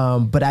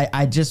 But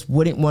I just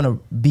wouldn't want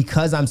to,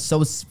 because I'm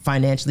so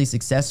financially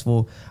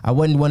successful, I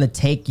wouldn't want to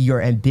take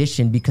your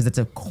ambition, because it's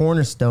a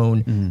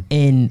cornerstone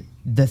in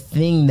the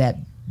thing that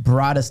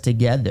brought us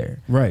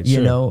together. Right.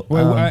 You know?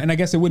 Well, and I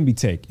guess it wouldn't be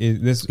take.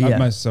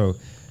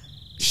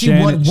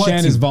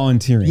 Shan is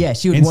volunteering. Yeah,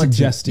 she would and want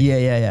suggesting.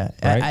 to. Yeah.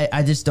 Right?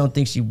 I just don't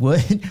think she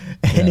would.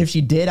 And if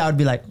she did, I would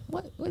be like,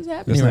 what's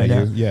happening right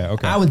now? Yeah,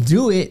 okay. I would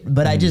do it,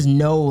 but I just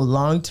know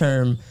long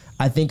term,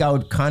 I think I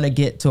would kind of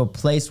get to a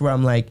place where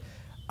I'm like,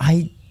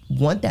 I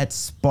want that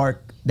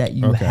spark that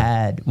you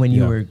had when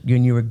you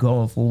were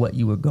going for what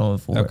you were going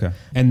for. Okay.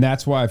 And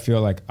that's why I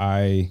feel like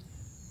I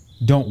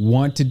don't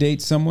want to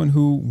date someone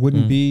who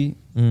wouldn't be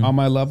on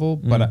my level,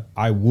 but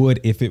I would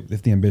if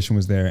the ambition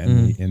was there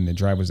and the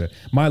drive was there.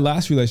 My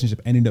last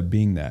relationship ended up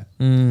being that,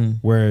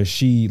 where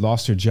she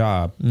lost her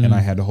job and I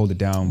had to hold it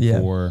down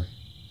for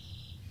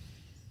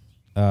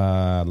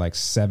like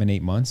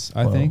 7-8 months.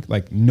 I think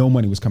like no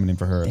money was coming in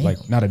for her. Damn,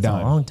 like not a dime.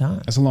 That's a long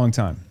time. That's a long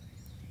time.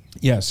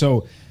 Yeah.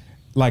 So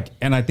like,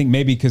 and I think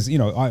maybe because,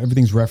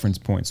 everything's reference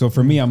point. So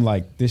for me, I'm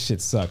like, this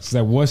shit sucks. Cause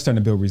I was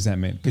starting to build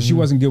resentment because she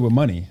wasn't good with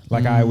money.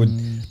 Like I would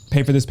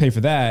pay for this, pay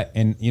for that,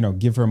 and,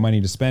 give her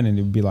money to spend, and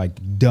it would be like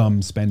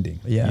dumb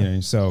spending. Yeah.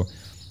 So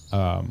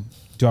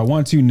do I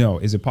want to? No.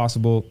 Is it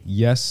possible?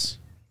 Yes.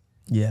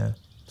 Yeah.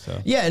 So.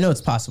 Yeah, no,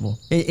 it's possible.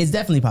 It's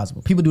definitely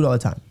possible. People do it all the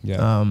time.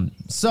 Yeah.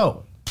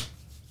 So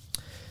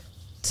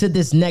to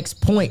this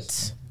next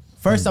point,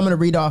 first I'm going to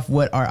read off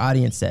what our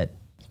audience said.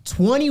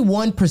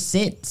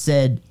 21%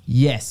 said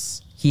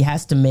yes, he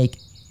has to make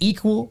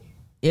equal,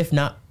 if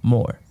not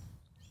more.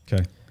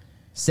 Okay.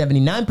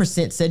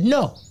 79% said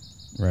no.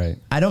 Right.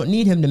 I don't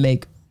need him to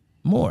make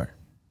more.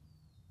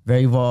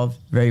 Very evolved,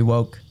 very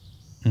woke.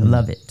 I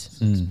love it.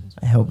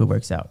 I hope it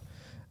works out.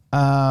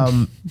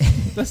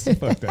 That's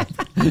fucked up.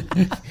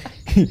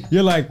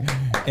 You're like,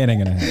 it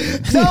ain't gonna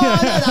happen. No,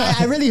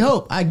 I really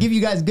hope. I give you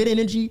guys good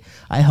energy.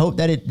 I hope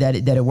that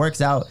it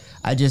works out.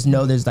 I just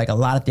know there's like a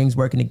lot of things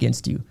working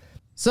against you.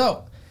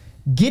 So,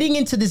 getting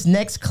into this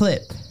next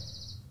clip,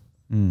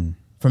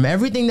 from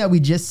everything that we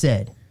just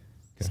said,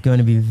 it's going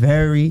to be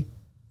very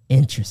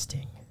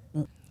interesting.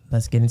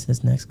 Let's get into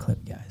this next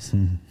clip, guys.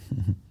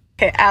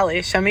 Okay,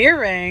 Allie, show me your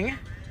ring.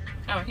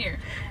 Oh, here.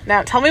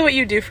 Now, tell me what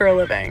you do for a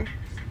living.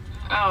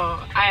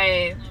 Oh,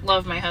 I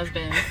love my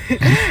husband.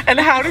 And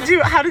how did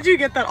you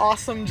get that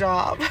awesome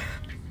job?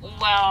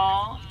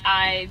 Well,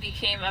 I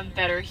became a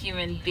better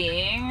human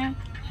being,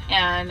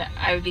 and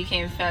I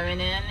became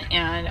feminine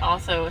and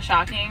also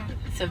shocking,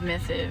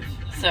 submissive.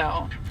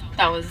 So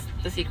that was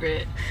the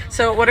secret.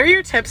 So what are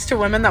your tips to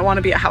women that want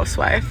to be a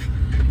housewife?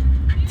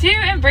 To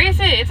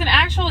embrace it. It's an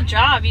actual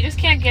job. You just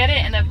can't get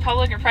it in the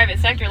public or private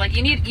sector. Like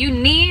you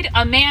need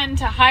a man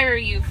to hire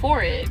you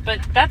for it, but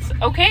that's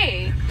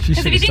okay.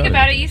 Because if you think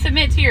about it, you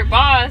submit to your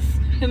boss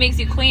who makes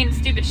you clean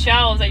stupid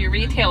shelves at your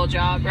retail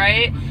job,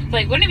 right?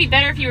 Like, wouldn't it be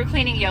better if you were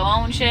cleaning your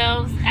own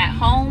shelves at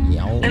home? You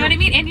know what I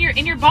mean? And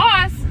your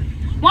boss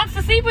wants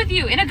to sleep with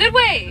you in a good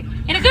way.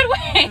 In a good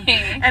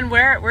way. And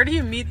where do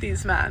you meet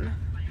these men?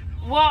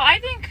 Well, I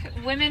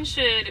think women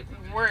should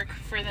work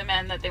for the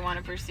men that they want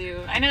to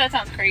pursue. I know that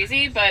sounds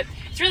crazy, but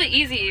it's really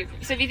easy.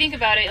 So if you think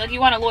about it, like you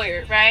want a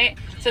lawyer, right?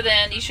 So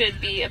then you should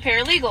be a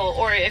paralegal,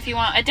 or if you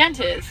want a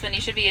dentist, then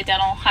you should be a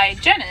dental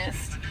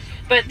hygienist.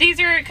 But these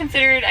are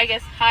considered, I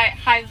guess,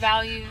 high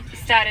value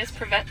status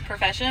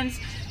professions.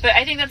 But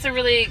I think that's a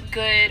really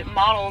good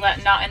model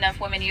that not enough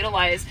women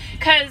utilize,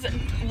 because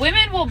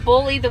women will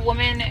bully the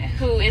woman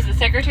who is the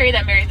secretary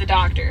that marries the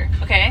doctor,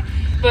 okay?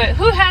 But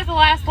who has the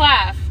last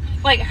laugh?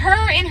 Like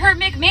her in her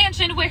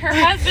McMansion with her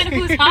husband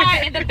who's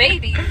high and the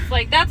babies.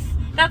 Like that's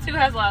who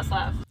has the last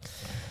laugh.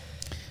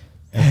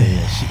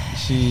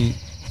 Okay,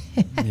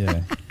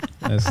 yeah.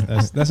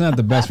 That's not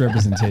the best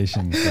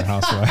representation for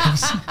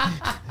housewives.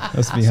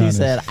 Let's be honest. She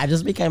said, I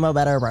just became a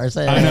better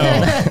person. I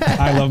know.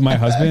 I love my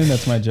husband.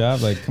 That's my job.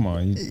 Like, come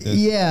on.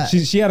 Yeah.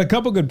 She had a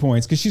couple good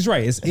points, because she's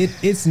right.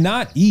 It's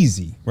not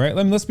easy, right?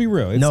 I mean, let's be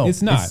real.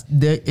 It's not.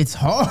 It's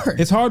hard.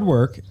 It's hard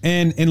work.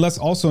 And let's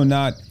also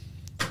not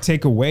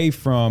take away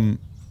from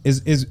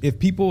is if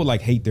people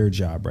like hate their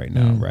job right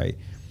now, right?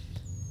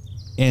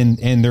 And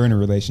they're in a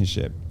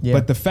relationship. Yeah.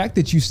 But the fact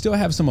that you still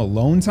have some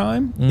alone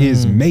time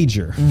is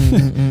major.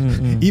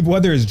 Even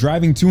whether it's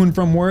driving to and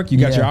from work, you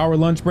got your hour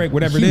lunch break,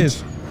 whatever it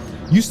is,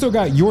 you still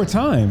got your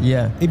time.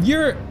 Yeah. If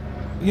you're,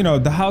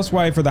 the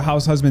housewife or the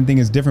house husband thing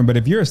is different, but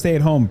if you're a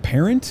stay-at-home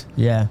parent,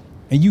 and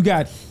you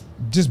got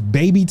just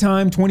baby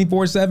time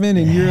 24/7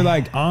 and you're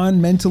like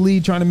on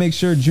mentally trying to make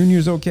sure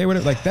Junior's okay with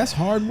it, like that's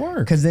hard work.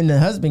 Because then the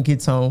husband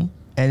gets home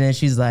and then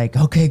she's like,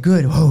 okay,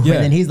 good. Whoa. Yeah.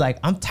 And then he's like,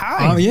 I'm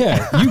tired. Oh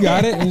yeah, you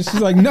got it. And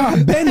she's like,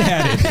 no, Ben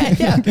had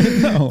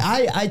it. No.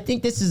 I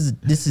think this is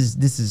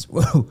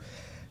whoa.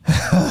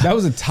 That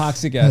was a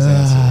toxic ass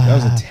answer. That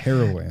was a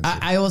terrible answer.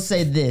 I will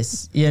say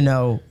this,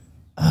 that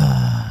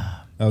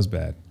was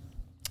bad.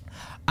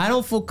 I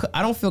don't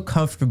feel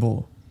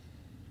comfortable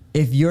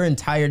if your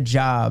entire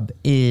job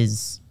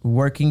is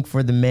working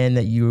for the man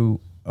that you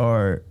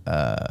are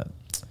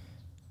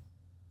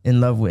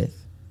in love with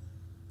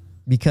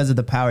because of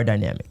the power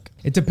dynamic.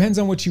 It depends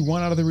on what you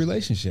want out of the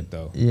relationship,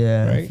 though.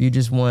 Yeah. Right? If you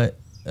just want...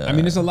 I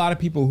mean, there's a lot of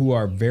people who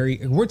are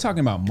we're talking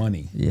about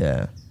money.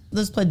 Yeah.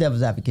 Let's play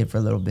devil's advocate for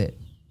a little bit.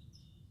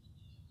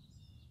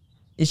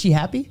 Is she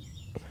happy?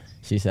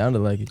 She sounded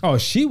like it. Oh,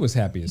 she was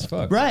happy as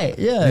fuck. Right.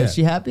 Yeah. Is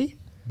she happy?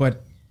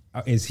 But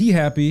is he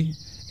happy?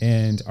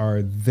 And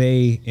are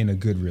they in a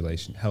good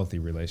healthy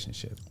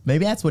relationship?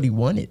 Maybe that's what he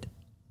wanted.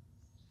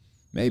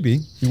 Maybe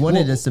he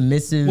wanted a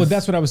submissive. Well,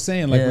 that's what I was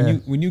saying.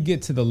 Like when you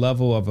get to the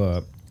level of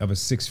a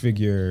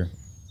six-figure,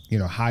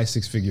 high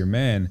six-figure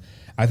man,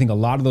 I think a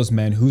lot of those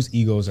men whose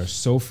egos are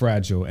so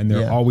fragile and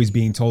they're always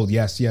being told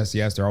yes, yes,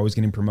 yes. They're always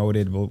getting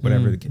promoted,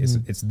 whatever.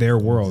 It's their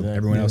world. Exactly.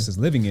 Everyone else is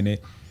living in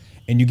it,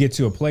 and you get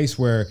to a place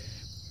where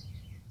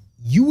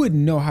you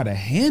wouldn't know how to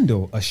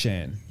handle a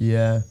Shan.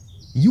 Yeah.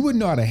 You wouldn't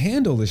know how to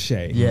handle the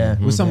Shay. Yeah.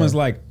 When someone's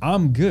like,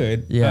 I'm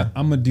good. Yeah.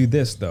 I'm going to do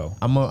this, though.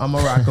 I'm a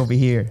rock over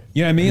here.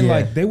 You know what I mean? Yeah.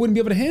 Like, they wouldn't be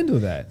able to handle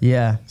that.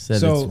 Yeah.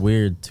 Said it's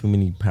weird, too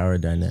many power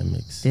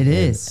dynamics. It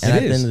is. And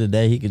at the end of the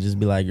day, he could just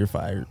be like, you're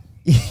fired.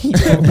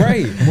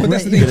 Right. Well,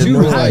 that's the thing, too.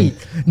 Right.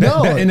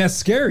 And that's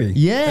scary.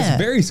 Yeah.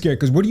 That's very scary,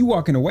 because what are you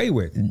walking away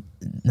with?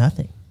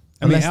 Nothing.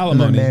 I mean,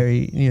 alimony.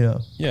 Married,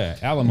 Yeah,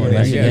 alimony.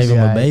 Unless you gave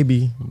him a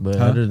baby, but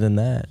other than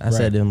that, I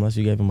said unless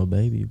you gave him a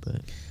baby, but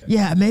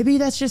yeah, maybe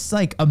that's just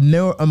like a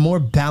more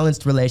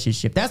balanced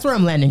relationship. That's where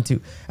I'm landing to.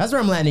 That's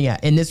where I'm landing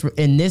at in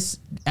this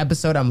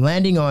episode. I'm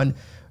landing on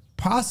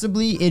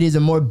possibly it is a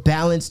more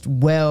balanced,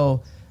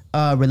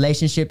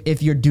 relationship.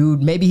 If your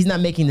dude, maybe he's not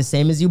making the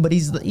same as you, but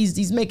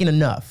he's making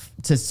enough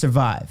to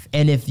survive.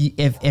 And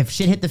if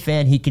shit hit the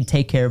fan, he can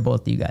take care of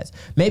both of you guys.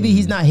 Maybe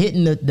he's not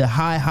hitting the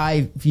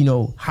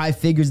high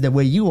figures the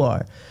way you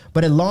are,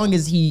 but as long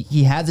as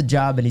he has a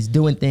job and he's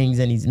doing things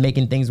and he's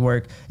making things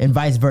work, and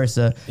vice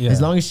versa, as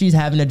long as she's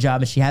having a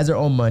job and she has her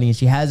own money and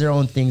she has her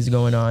own things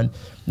going on,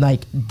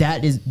 like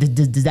that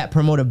does that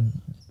promote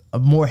a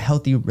more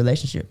healthy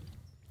relationship?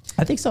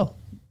 I think so.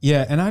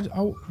 Yeah, and I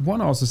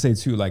want to also say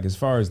too, like as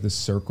far as the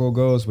circle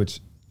goes, which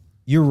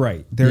you're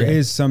right, there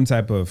is some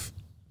type of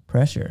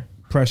pressure,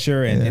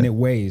 and it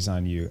weighs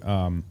on you.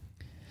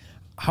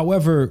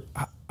 However,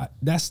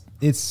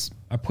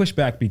 I push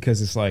back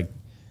because it's like,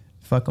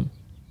 fuck them,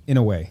 in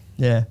a way.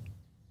 Yeah,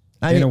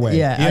 in a way.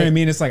 Yeah, you know what I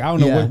mean? It's like I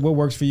don't know what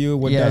works for you,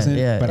 what doesn't,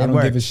 but I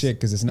don't give a shit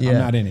because I'm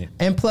not in it.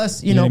 And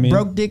plus, you know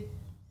broke dick.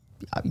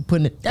 I be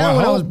putting it down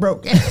when I was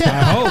broke. I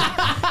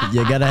hope.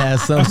 You gotta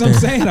have something.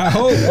 That's what I'm saying. I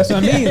hope. That's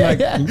what I mean.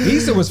 Like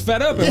Issa was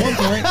fed up at one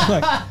point.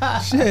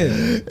 Like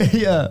shit.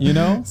 Yeah. You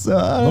know. So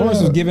Lawrence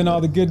was giving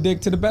all the good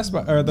dick to the Best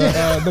Buy or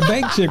the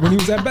bank chick when he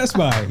was at Best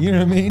Buy. You know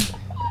what I mean?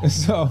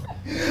 So. All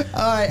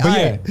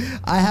right.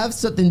 I have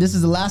something. This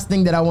is the last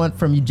thing that I want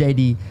from you,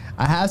 JD.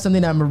 I have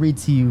something that I'm gonna read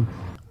to you.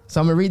 So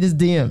I'm gonna read this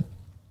DM.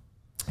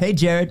 Hey,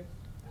 Jared.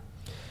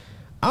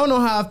 I don't know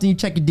how often you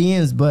check your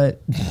DMs,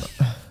 but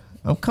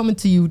I'm coming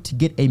to you to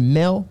get a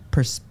male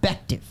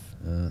perspective.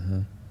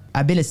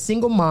 I've been a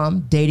single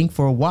mom dating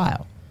for a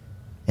while,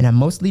 and I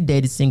mostly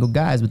dated single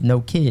guys with no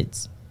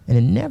kids, and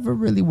it never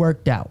really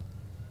worked out.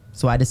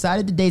 So I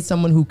decided to date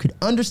someone who could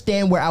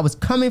understand where I was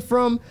coming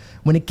from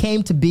when it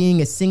came to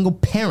being a single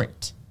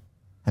parent.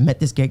 I met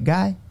this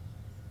guy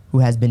who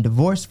has been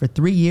divorced for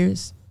 3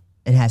 years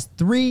and has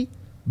 3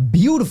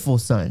 beautiful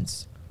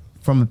sons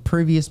from a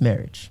previous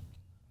marriage.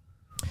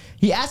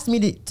 He asked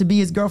me to be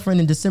his girlfriend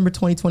in December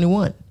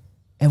 2021.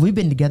 And we've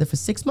been together for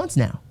 6 months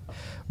now.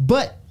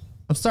 But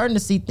I'm starting to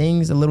see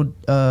things a little,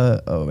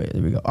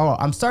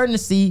 I'm starting to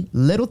see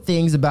little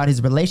things about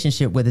his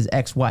relationship with his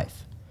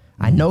ex-wife.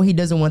 I know he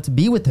doesn't want to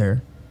be with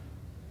her,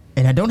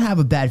 and I don't have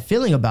a bad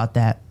feeling about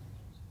that,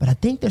 but I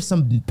think there's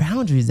some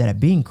boundaries that are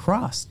being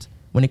crossed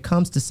when it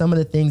comes to some of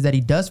the things that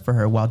he does for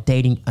her while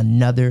dating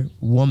another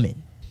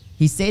woman.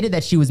 He stated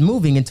that she was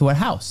moving into a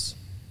house,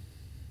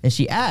 and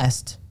she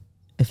asked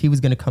if he was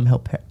gonna come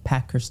help her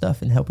pack her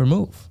stuff and help her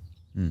move.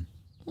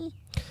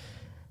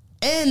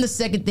 And the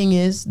second thing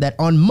is that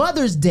on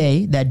Mother's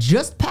Day that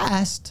just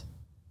passed,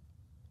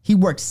 he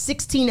worked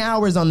 16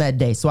 hours on that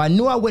day. So I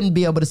knew I wouldn't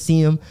be able to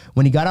see him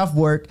when he got off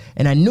work,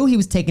 and I knew he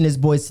was taking his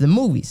boys to the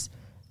movies.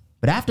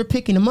 But after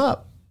picking him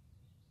up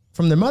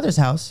from their mother's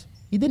house,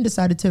 he then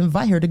decided to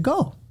invite her to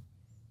go.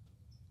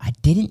 I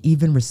didn't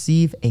even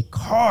receive a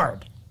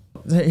card.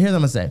 Here's what I'm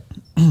gonna say.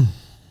 I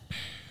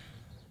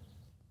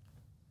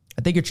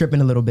think you're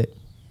tripping a little bit.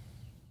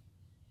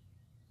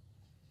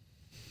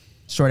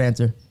 Short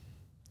answer.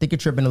 I think you're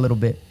tripping a little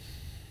bit.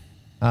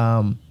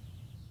 I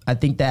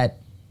think that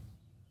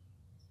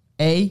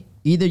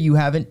either you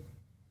haven't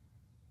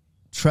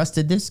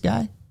trusted this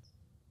guy,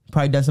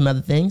 probably done some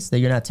other things that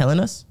you're not telling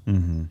us,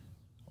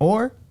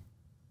 or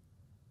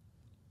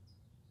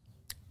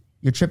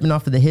you're tripping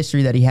off of the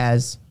history that he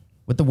has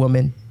with the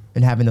woman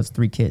and having those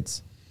 3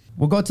 kids.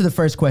 We'll go to the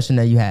first question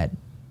that you had.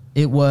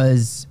 It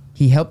was,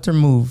 he helped her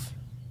move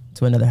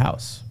to another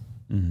house.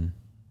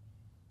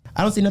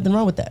 I don't see nothing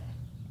wrong with that.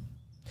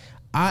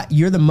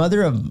 You're the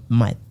mother of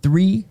my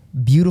 3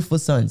 beautiful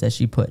sons, as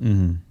she put.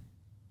 Mm-hmm.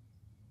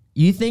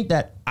 You think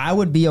that I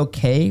would be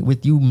okay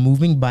with you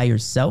moving by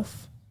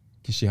yourself?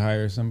 Could she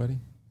hire somebody?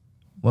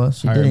 Well,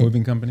 she hire didn't. a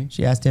moving company?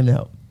 She asked him to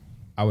help.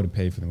 I would have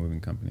paid for the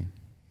moving company.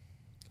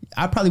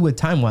 I probably would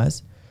time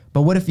wise,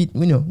 but what if he,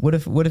 what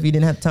if he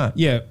didn't have time?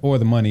 Yeah, or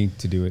the money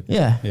to do it.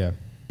 Yeah. Yeah.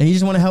 And you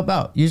just want to help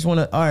out. You just want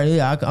to, all right,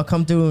 yeah, I'll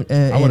come through.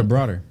 I would have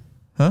brought her.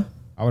 Huh?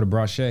 I would have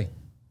brought Shay.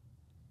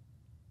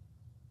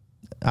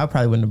 I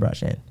probably wouldn't have brought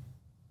Shan.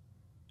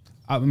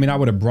 I mean, I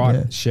would have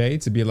brought Shay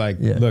to be like,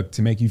 look,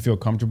 to make you feel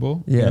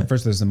comfortable. Yeah. You know,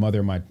 first, there's the mother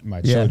of my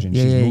children.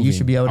 Yeah, She's moving. You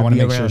should be able to I want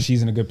to make around. sure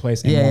she's in a good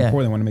place. And more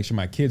importantly, I want to make sure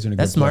my kids are in a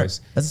That's good smart.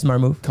 place. That's a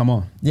smart move. Come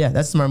on. Yeah,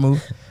 that's a smart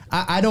move.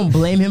 I don't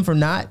blame him for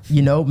not,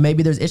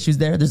 maybe there's issues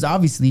there. There's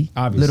obviously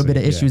a little bit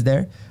of issues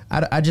there.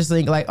 I just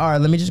think like, all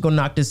right, let me just go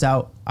knock this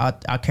out.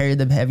 I'll carry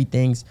the heavy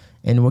things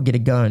and we'll get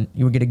it going.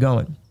 You will get it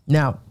going.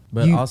 Now,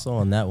 but also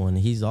on that one,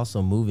 he's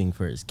also moving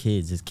for his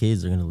kids. His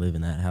kids are going to live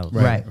in that house.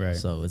 Right.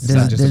 So it's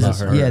not just about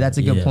her. Yeah, that's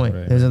a good point.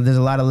 Right. There's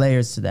a lot of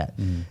layers to that.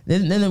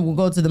 Mm-hmm. Then we'll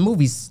go to the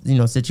movies,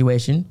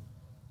 situation.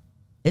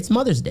 It's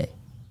Mother's Day.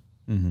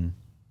 Mm-hmm.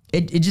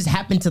 It just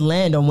happened to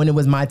land on when it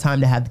was my time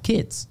to have the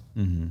kids.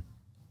 Mm-hmm.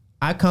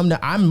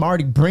 I'm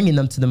already bringing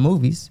them to the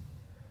movies.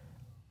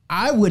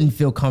 I wouldn't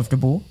feel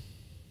comfortable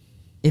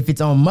if it's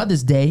on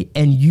Mother's Day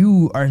and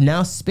you are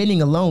now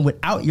spending alone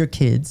without your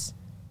kids.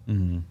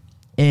 Mm-hmm.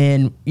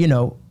 And,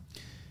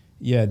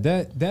 Yeah,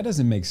 that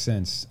doesn't make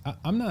sense.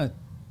 I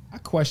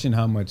question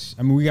how much.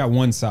 I mean, we got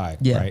one side,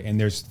 right? And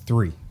there's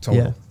 3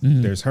 total. Yeah.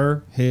 Mm-hmm. There's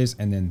her, his,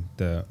 and then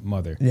the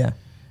mother. Yeah.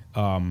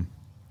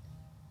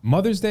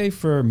 Mother's Day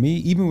for me,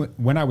 even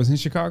when I was in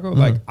Chicago,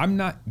 like I'm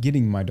not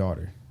getting my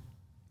daughter.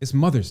 It's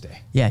Mother's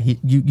Day. Yeah,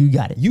 you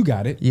got it. You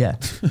got it. Yeah.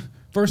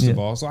 First of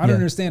all, so I don't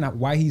understand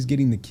why he's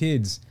getting the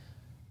kids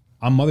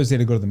on Mother's Day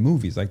to go to the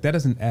movies. Like that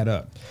doesn't add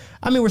up.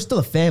 I mean, we're still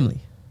a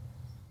family.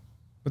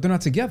 But they're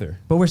not together.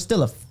 But we're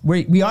still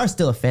we are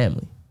still a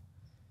family.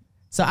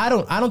 So I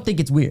don't think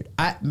it's weird.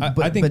 I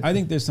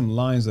think there's some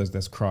lines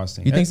that's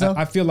crossing. You think so?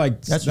 I feel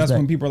like that's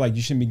when people are like,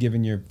 you shouldn't be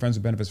giving your friends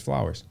with benefits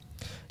flowers.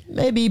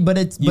 Maybe,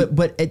 but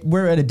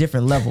we're at a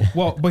different level.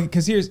 Well, but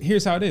because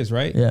here's how it is,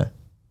 right? Yeah.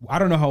 I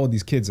don't know how old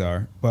these kids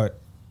are, but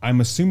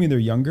I'm assuming they're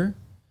younger.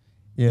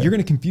 Yeah. You're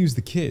gonna confuse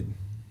the kid.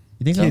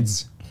 You think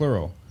kids,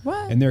 plural.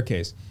 What? In their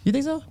case. You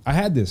think so? I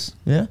had this.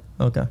 Yeah.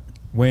 Okay.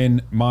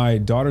 When my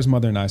daughter's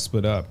mother and I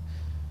split up,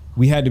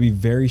 we had to be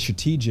very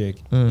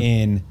strategic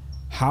in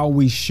how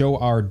we show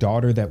our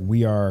daughter that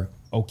we are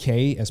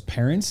okay as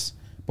parents,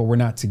 but we're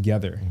not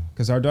together.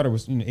 Because our daughter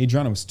was,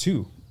 Adriana was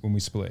 2 when we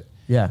split.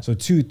 Yeah. So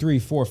 2, 3,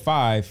 4,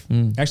 5.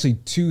 Actually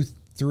 2,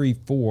 3,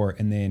 4,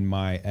 and then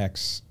my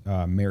ex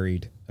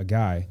married a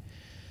guy.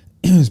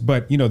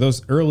 But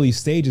those early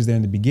stages there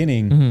in the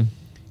beginning,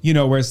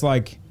 where it's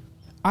like,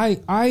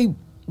 I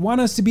want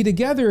us to be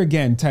together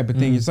again type of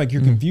thing. It's like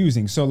you're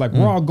confusing. So like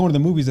we're all going to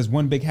the movies as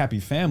one big happy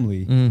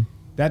family.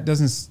 That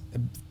doesn't,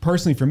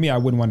 personally for me, I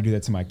wouldn't want to do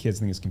that to my kids. I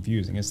think it's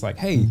confusing. It's like,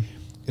 hey,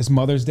 it's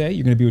Mother's Day.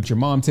 You're going to be with your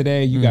mom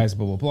today. You guys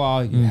blah, blah,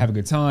 blah. You have a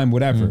good time,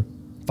 whatever.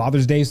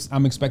 Father's Day,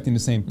 I'm expecting the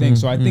same thing.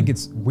 So I think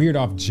it's weird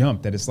off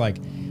jump that it's like,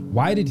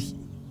 why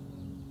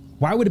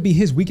would it be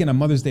his weekend on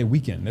Mother's Day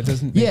weekend? That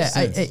doesn't make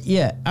sense.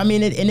 I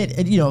mean,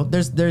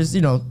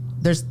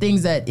 there's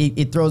things that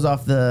it throws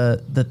off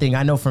the thing.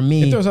 I know for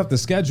me, it throws off the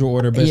schedule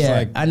order, but it's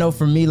like, I know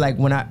for me, like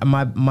when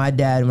my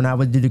dad, when I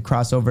would do the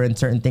crossover and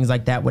certain things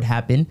like that would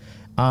happen,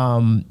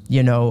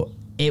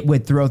 it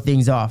would throw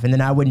things off, and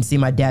then I wouldn't see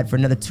my dad for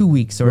another 2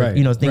 weeks or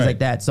things like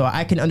that. So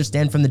I can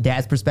understand from the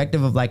dad's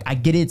perspective of like, I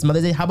get it, it's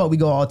Mother's Day. How about we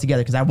go all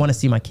together because I want to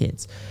see my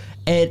kids.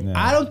 And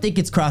I don't think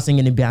it's crossing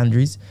any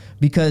boundaries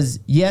because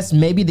yes,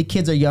 maybe the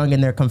kids are young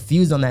and they're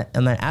confused on that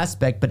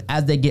aspect, but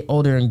as they get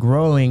older and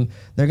growing,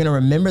 they're gonna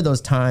remember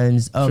those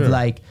times of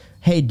like,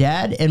 hey,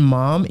 dad and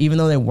mom, even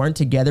though they weren't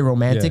together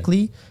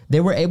romantically,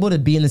 they were able to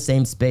be in the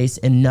same space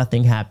and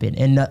nothing happened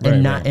and not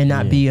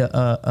be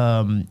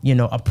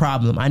a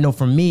problem. I know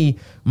for me,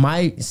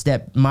 my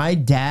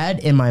dad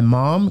and my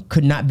mom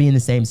could not be in the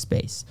same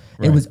space.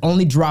 Right. It was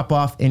only drop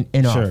off and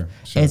off. Sure.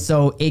 And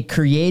so it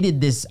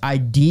created this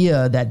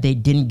idea that they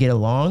didn't get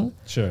along.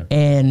 Sure.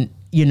 And,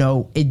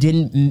 it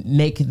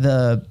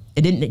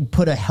didn't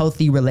put a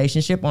healthy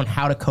relationship on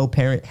how to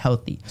co-parent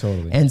healthy.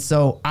 Totally. And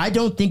so I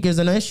don't think there's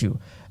an issue.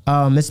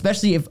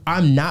 Especially if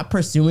I'm not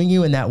pursuing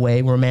you in that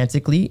way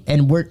romantically,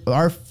 and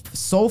our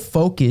sole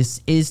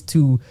focus is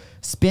to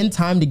spend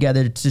time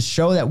together to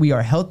show that we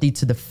are healthy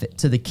to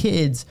the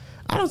kids.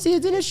 I don't see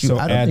it's an issue. So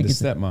I don't add think the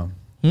it's stepmom.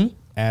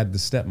 Add the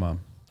stepmom.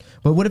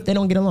 But what if they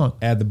don't get along?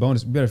 Add the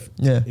bonus.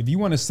 If you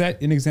want to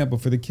set an example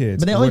for the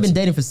kids, but they only been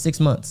dating for 6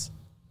 months.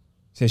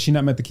 Has she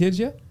not met the kids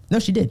yet? No,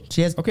 she did.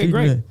 She has. Okay,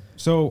 great.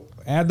 So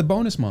add the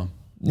bonus mom.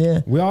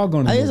 Yeah, we all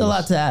going to. I think it's a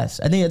lot to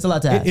ask. I think it's a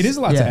lot to ask. It is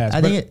a lot to ask.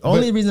 I think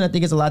only reason I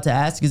think it's a lot to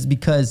ask is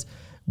because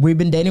we've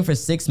been dating for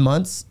 6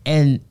 months,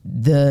 and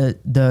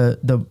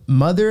the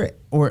mother,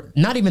 or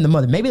not even the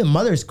mother, maybe the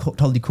mother is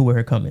totally cool with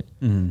her coming,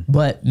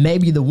 but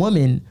maybe the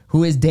woman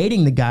who is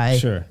dating the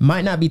guy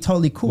might not be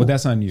totally cool. Well,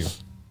 that's on you.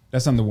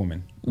 That's on the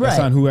woman. Right. That's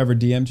on whoever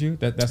DM'd you.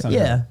 That's on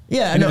her.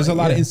 Yeah. And there's a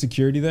lot of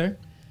insecurity there.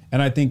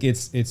 And I think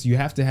it's you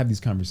have to have these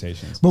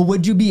conversations. But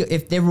would you be,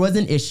 if there was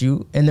an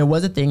issue and there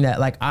was a thing that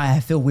like, I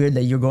feel weird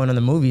that you're going on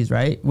the movies,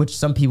 right? Which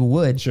some people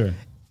would. Sure.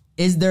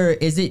 Is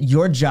it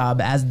your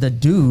job as the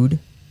dude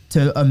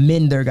to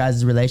amend their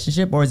guys'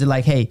 relationship? Or is it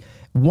like, hey,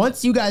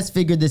 once you guys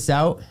figure this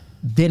out,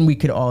 then we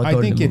could all go to the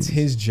movies? I think it's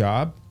his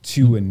job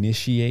to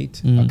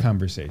initiate a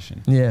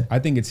conversation. Yeah. I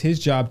think it's his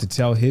job to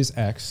tell his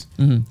ex,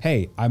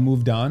 hey, I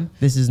moved on.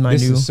 This is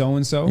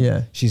so-and-so.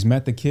 Yeah. She's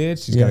met the kid.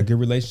 She's got a good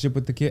relationship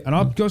with the kid. And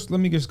let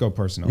me just go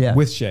personal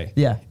with Shay.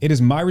 Yeah. It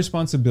is my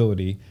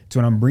responsibility to,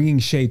 when I'm bringing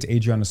Shay to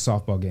Adriana's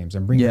softball games,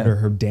 I'm bringing her to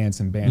her dance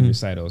and band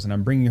recitals, and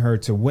I'm bringing her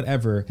to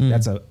whatever,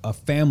 that's a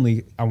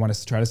family. I want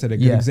to try to set a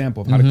good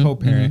example of how to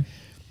co-parent.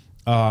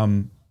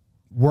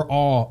 We're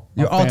all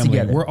all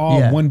together. We're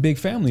all one big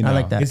family now. I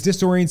like that. It's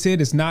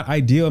disoriented. It's not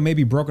ideal.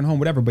 Maybe broken home,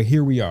 whatever. But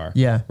here we are.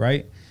 Yeah.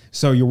 Right.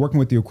 So you're working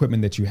with the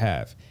equipment that you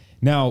have.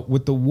 Now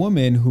with the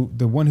woman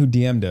the one who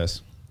DM'd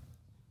us,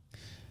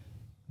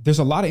 there's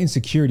a lot of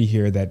insecurity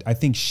here that I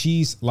think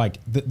she's like,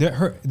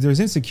 there's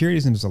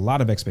insecurities and there's a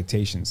lot of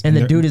expectations. And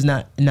the dude is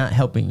not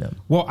helping them.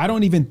 Well, I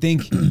don't even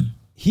think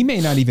he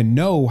may not even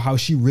know how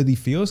she really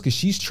feels because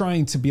she's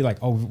trying to be like,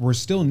 oh, we're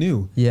still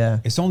new. Yeah.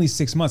 It's only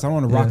 6 months. I don't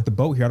want to rock the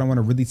boat here. I don't want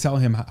to really tell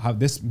him how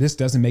this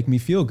doesn't make me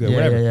feel good.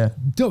 Whatever.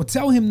 Don't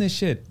tell him this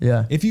shit.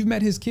 Yeah. If you've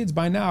met his kids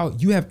by now,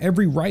 you have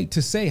every right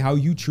to say how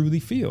you truly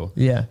feel.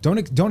 Yeah.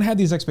 Don't have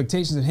these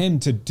expectations of him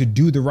to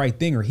do the right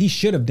thing or he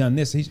should have done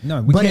this.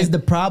 But is the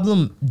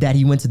problem that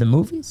he went to the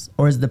movies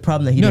or is the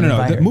problem that he didn't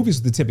invite her? The movies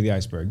are the tip of the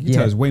iceberg. You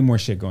tell there's way more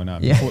shit going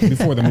on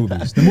before the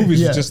movies. The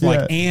movies was just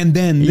like, and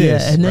then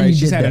this, and then right?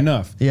 She's had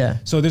enough. Yeah.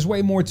 So there's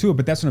way more to it,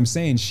 but that's what I'm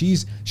saying.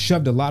 She's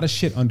shoved a lot of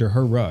shit under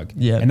her rug.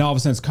 Yeah. And all of a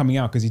sudden it's coming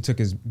out because he took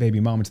his baby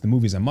mama to the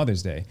movies on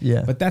Mother's Day.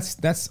 Yeah. But that's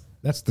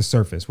the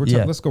surface. We're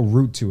talking, let's go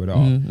root to it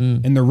all.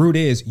 And the root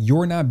is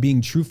you're not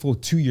being truthful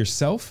to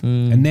yourself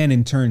and then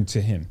in turn to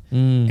him.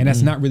 And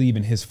that's not really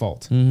even his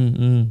fault.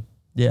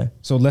 Yeah.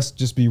 So let's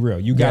just be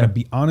real. You got to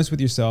be honest with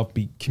yourself,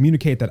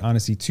 communicate that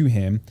honesty to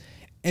him.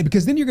 And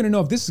because then you're going to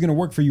know if this is going to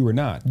work for you or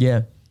not.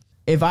 Yeah.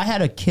 If I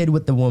had a kid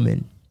with the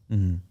woman,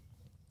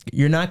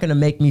 you're not going to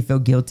make me feel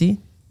guilty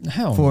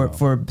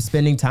for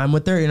spending time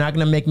with her. You're not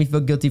going to make me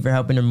feel guilty for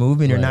helping her move.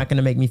 And you're not going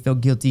to make me feel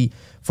guilty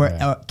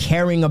for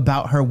caring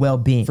about her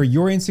well-being. For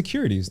your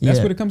insecurities.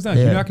 That's what it comes down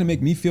to. You're not going to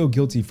make me feel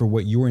guilty for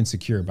what you're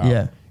insecure about.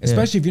 Yeah.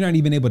 Especially if you're not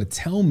even able to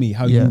tell me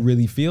how you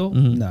really feel.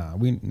 Nah.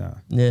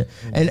 Yeah.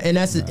 And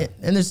that's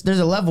and there's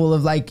a level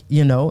of like,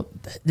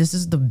 this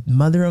is the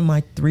mother of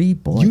my 3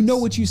 boys. You know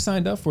what you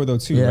signed up for though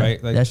too,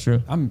 right? Like, that's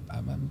true. I'm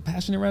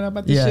passionate right now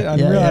about this shit. I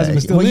realize it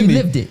was still in me.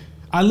 You lived it.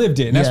 I lived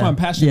it, and that's why I'm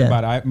passionate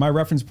about it. My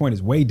reference point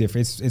is way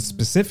different. It's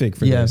specific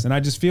for this, and I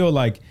just feel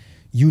like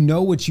you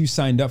know what you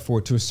signed up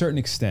for to a certain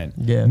extent.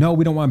 Yeah. No,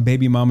 we don't want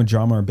baby mama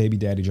drama or baby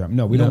daddy drama.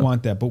 No, we don't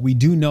want that. But we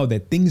do know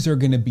that things are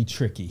going to be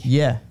tricky.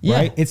 Yeah.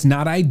 Right? It's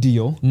not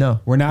ideal. No.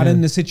 We're not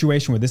in the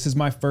situation where this is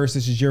my first,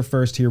 this is your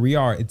first, here we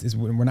are.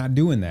 We're not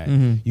doing that.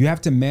 You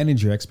have to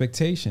manage your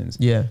expectations.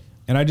 Yeah.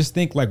 And I just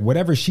think like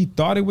whatever she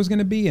thought it was going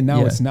to be and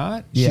now it's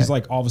not, she's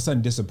like all of a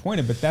sudden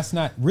disappointed. But that's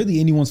not really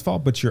anyone's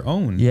fault but your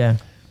own. Yeah.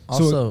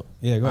 Also,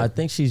 go ahead. I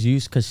think she's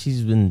used because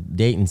she's been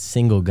dating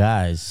single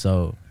guys.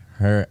 So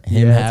him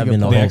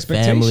having a whole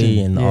family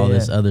and all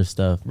this other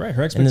stuff. Right,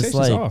 her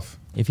expectations off.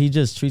 If he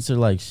just treats her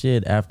like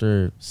shit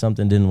after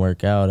something didn't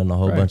work out and a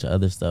whole bunch of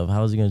other stuff,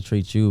 how is he going to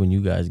treat you when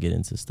you guys get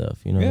into stuff?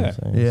 You know what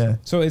I'm saying? Yeah.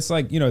 So it's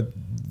like,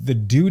 the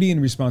duty and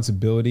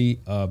responsibility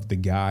of the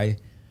guy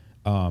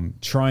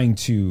trying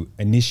to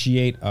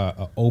initiate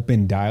a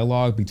open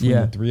dialogue between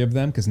the 3 of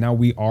them, because now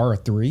we are a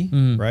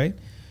 3, right?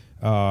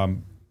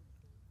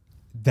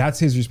 That's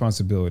his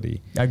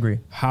responsibility. I agree.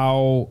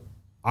 How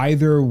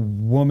either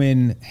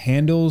woman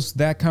handles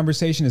that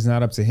conversation is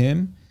not up to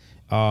him.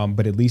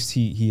 But at least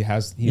he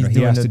has he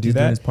has to do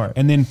that. His part.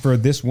 And then for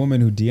this woman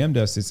who DM'd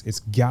us, it's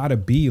gotta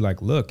be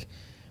like, look,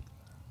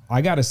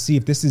 I gotta see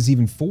if this is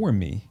even for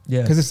me.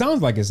 Yeah. Because it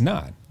sounds like it's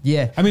not.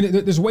 Yeah. I mean,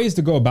 there's ways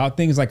to go about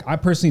things. Like I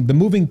personally, the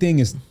moving thing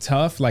is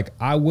tough. Like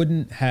I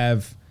wouldn't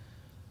have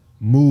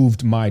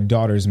moved my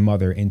daughter's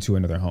mother into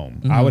another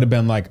home. I would have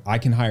been like, I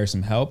can hire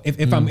some help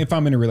if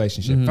I'm in a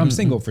relationship. If I'm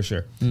single, for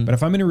sure. But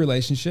if I'm in a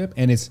relationship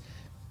and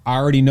I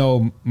already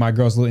know my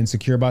girl's a little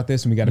insecure about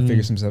this and we got to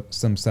figure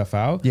some stuff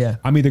out. Yeah.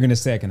 I'm either going to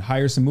say I can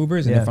hire some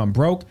movers, and if I'm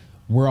broke,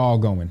 we're all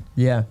going.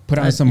 Yeah. Put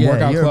on some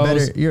workout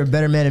clothes. You're a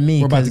better man than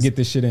me. We're about to get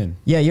this shit in.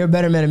 Yeah, you're a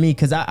better man than me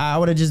because I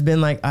would have just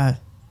been like,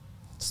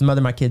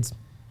 smother my kids.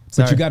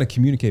 Sorry. But you got to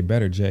communicate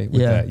better, Jay,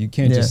 with that. You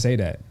can't just say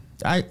that.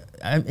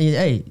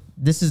 Hey,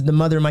 this is the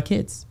mother of my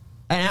kids.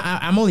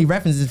 I'm only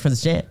referencing this for the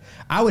Shan.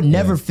 I would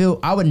never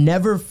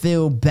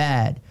feel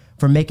bad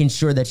for making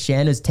sure that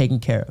Shan is taken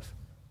care of.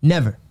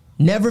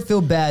 Never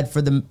feel bad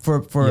for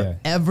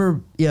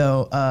ever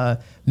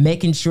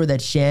making sure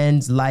that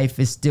Shan's life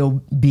is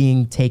still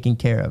being taken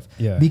care of.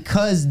 Yeah.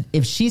 Because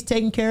if she's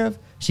taken care of,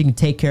 she can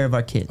take care of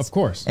our kids. Of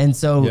course. And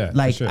so Yeah,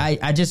 like for sure.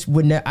 I just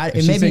wouldn't.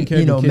 she's Maybe taking care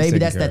of your kids, maybe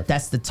taking care of.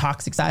 that's the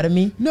toxic side of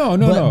me. No.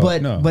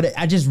 But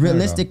I just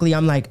realistically,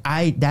 I'm like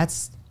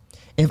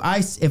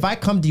if I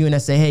come to you and I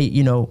say, hey,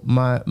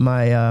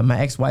 my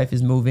ex-wife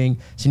is moving,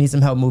 she needs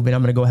some help moving,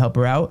 I'm gonna go help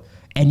her out,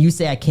 and you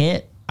say I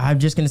can't, I'm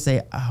just gonna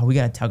say, oh, we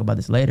gotta talk about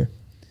this later.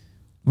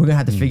 We're gonna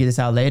have to figure this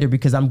out later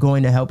because I'm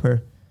going to help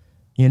her,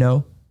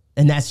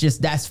 and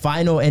that's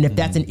final. And if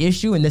that's an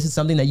issue and this is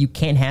something that you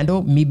can't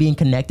handle, me being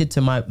connected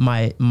to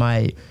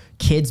my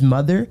kid's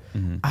mother,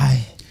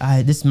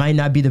 this might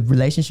not be the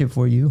relationship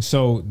for you.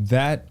 So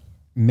that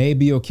may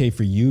be okay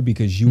for you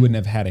because you wouldn't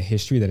have had a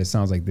history that it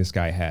sounds like this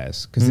guy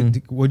has. Because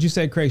what'd you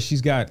say, Craig?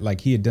 She's got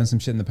he had done some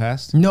shit in the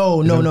past.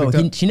 No.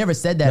 She never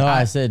said that. No,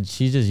 I said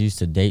she's just used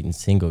to dating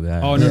single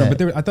guys. Oh no,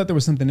 but I thought there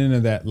was something in there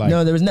that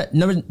no, there was not.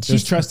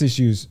 There's trust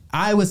issues.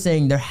 I was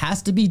saying there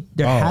has to be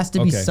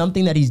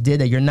something that he's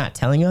did that you're not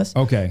telling us.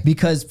 Okay.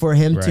 Because for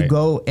him to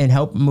go and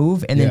help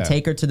move and then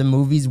take her to the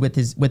movies with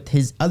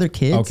his other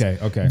kids.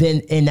 Okay.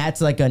 Then and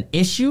that's like an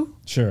issue.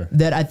 Sure.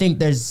 That I think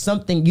there's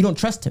something you don't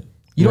trust him.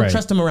 You don't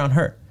trust him around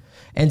her.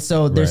 And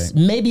so there's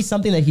maybe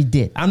something that he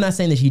did. I'm not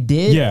saying that he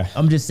did. Yeah.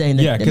 I'm just saying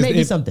that there may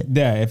be something.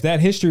 Yeah. If that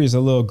history is a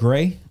little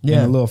gray and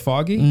a little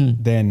foggy,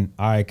 then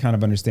I kind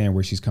of understand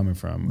where she's coming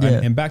from.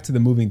 Yeah. And back to the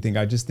moving thing,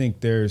 I just think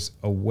there's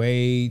a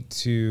way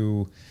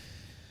to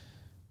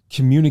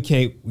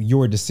communicate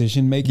your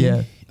decision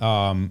making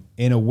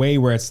in a way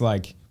where it's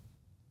like,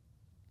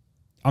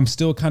 I'm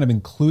still kind of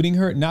including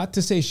her, not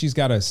to say she's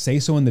got to say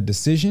so in the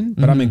decision,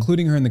 but I'm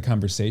including her in the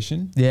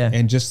conversation. Yeah.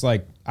 And just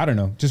like, I don't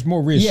know, just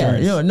more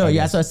reassurance.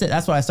 That's what I said.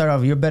 That's why I started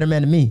off. You're a better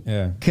man than me.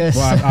 Yeah.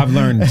 Well, I've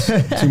learned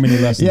too many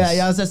lessons.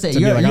 Yeah. I was gonna say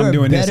you're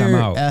a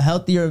better,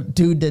 healthier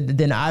dude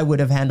than I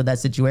would have handled that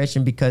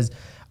situation because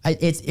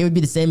it would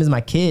be the same as my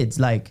kids.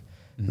 Like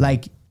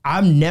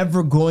I'm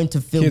never going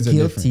to feel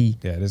guilty.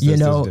 Yeah, this is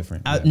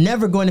different. I'm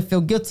never going to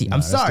feel guilty.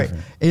 I'm sorry.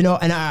 And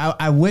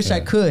I wish I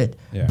could,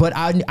 but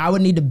I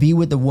would need to be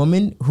with a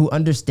woman who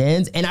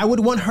understands, and I would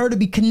want her to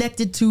be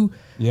connected to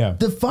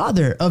the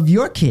father of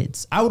your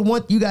kids. I would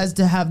want you guys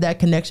to have that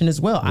connection as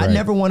well. I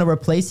never want to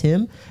replace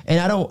him, and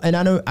I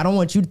don't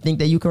want you to think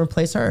that you can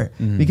replace her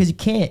because you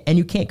can't, and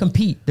you can't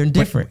compete. They're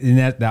different. And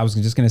that I was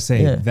just going to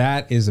say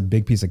that is a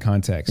big piece of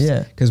context.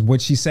 Yeah. Because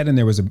what she said in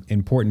there was an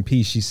important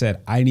piece. She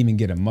said, I didn't even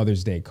get a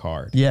Mother's Day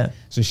card. Yeah.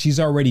 So she's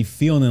already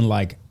feeling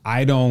like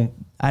I don't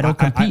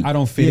compete. I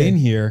don't fit in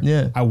here.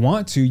 Yeah. I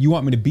want to. You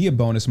want me to be a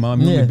bonus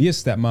mom. You want me to be a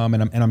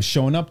stepmom, and I'm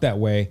showing up that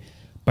way.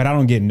 But I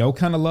don't get no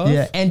kind of love.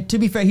 Yeah, and to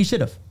be fair, he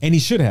should have. And he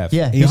should have.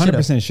 Yeah, he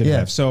 100% should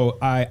have. So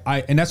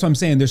and that's what I'm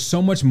saying. There's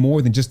so much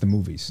more than just the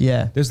movies.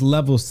 Yeah. There's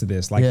levels to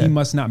this. Like he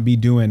must not be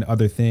doing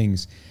other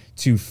things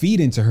to feed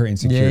into her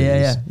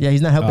insecurities. Yeah,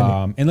 he's not helping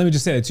her. And let me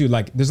just say that too.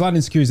 Like there's a lot of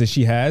insecurities that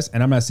she has,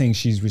 and I'm not saying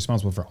she's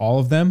responsible for all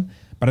of them,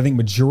 but I think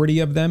majority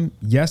of them,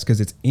 yes,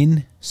 because it's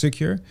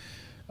insecure.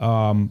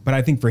 But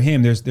I think for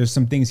him, there's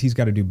some things he's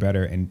got to do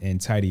better and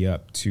tidy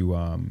up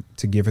to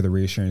give her the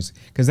reassurance.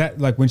 Because that,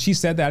 like when she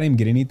said that I didn't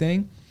get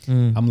anything,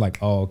 I'm like,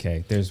 oh,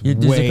 okay. There's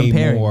way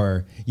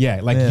more. Yeah,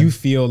 like you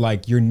feel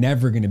like you're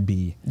never gonna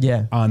be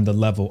on the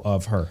level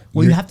of her.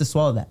 Well, you have to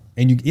swallow that.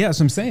 And that's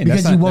what I'm saying.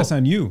 Because that's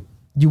on you.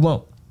 You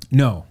won't.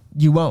 No.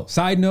 You won't.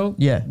 Side note.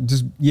 Yeah.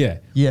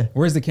 Yeah.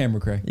 Where's the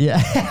camera, Craig?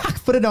 Yeah.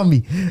 Put it on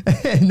me.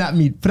 Not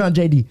me. Put it on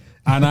JD.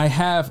 And I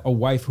have a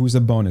wife who's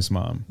a bonus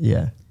mom.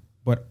 Yeah.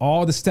 But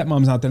all the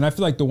stepmoms out there, and I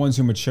feel like the ones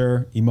who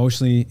mature,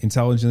 emotionally,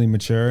 intelligently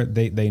mature,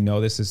 they know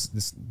this.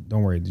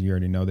 Don't worry, you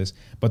already know this.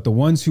 But the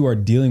ones who are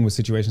dealing with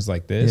situations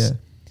like this,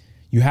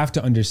 you have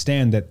to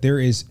understand that there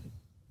is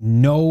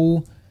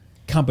no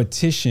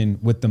competition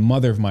with the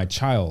mother of my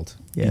child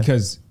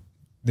because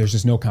there's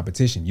just no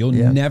competition. You'll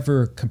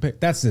never compare.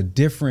 That's a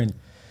different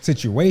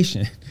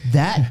situation.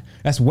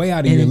 That's way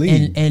out of your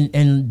league.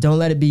 And don't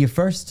let it be your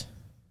first,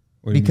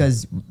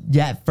 because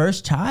that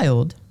first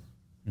child.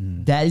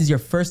 That is your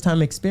first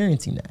time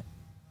experiencing that,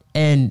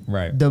 and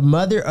the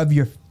mother of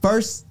your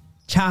first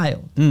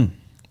child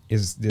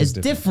is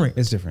different.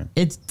 It's different.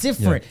 It's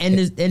different, and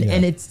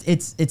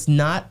it's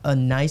not a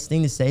nice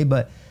thing to say,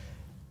 but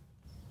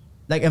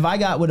like if I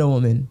got with a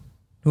woman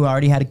who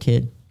already had a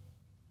kid,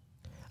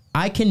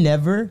 I can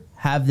never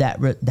have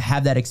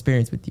that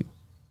experience with you.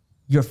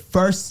 Your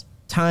first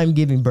time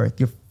giving birth,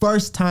 your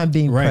first time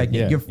being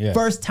pregnant, your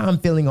first time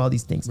feeling all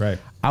these things. Right.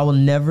 I will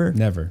never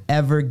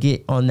ever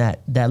get on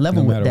that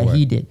level that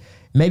he did.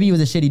 Maybe he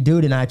was a shitty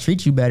dude and I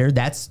treat you better.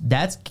 That's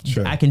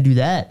sure. I can do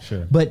that.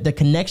 Sure. But the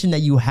connection that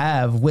you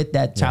have with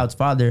that child's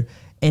father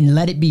and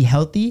let it be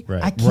healthy,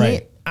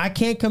 I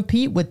can't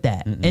compete with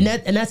that. And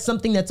that's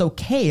something that's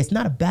okay. It's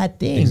not a bad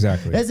thing.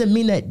 Exactly. It doesn't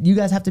mean that you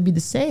guys have to be the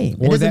same.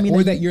 Or it doesn't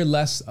mean that you're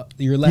less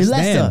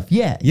than. Of.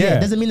 Yeah.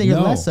 It doesn't mean that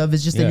you're less of.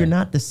 It's just that you're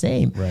not the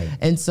same. Right.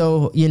 And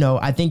so,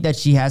 I think that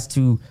she has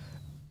to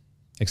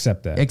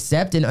accept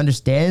and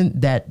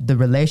understand that the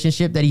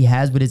relationship that he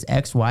has with his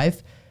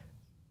ex-wife,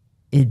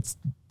 it's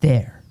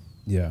there.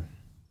 Yeah.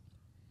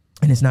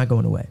 And it's not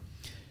going away.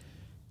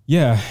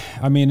 Yeah.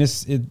 I mean,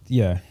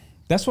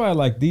 that's why I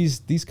like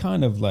these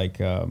kind of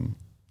like,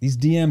 these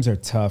DMs are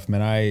tough,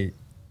 man. I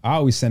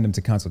always send them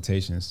to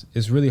consultations.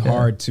 It's really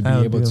hard to be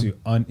able to.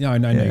 I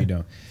know you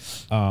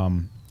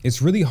don't.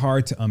 It's really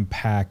hard to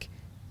unpack.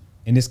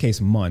 In this case,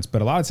 months,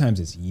 but a lot of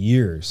times it's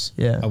years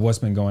of what's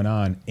been going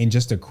on. And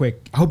just a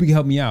quick, I hope you can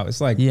help me out.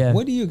 It's like,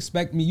 what do you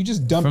expect me? You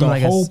just dumped from a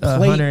whole plate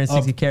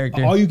 160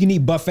 character all you can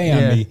eat buffet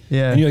on me.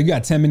 And you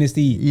got 10 minutes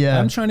to eat.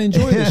 I'm trying to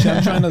enjoy this shit.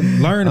 I'm trying to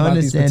learn about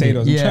these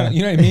potatoes. I'm trying to,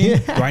 you know what I mean?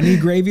 Do I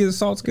need gravy? The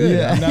salt's good.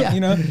 I'm not,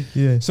 you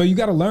know? So you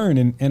got to learn.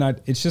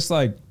 And it's just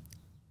like,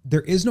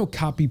 there is no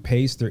copy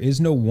paste. There is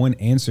no one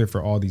answer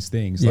for all these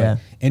things. Like,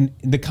 and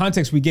the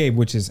context we gave,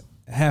 which is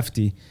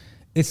hefty,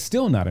 it's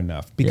still not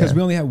enough because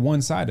we only have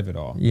one side of it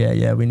all.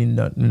 We need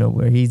to know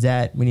where he's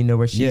at. We need to know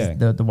where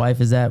the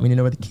wife is at. We need to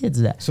know where the kids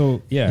is at.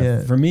 So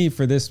for me,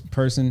 for this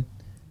person,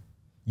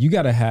 you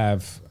got to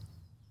have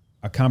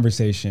a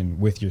conversation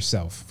with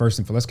yourself first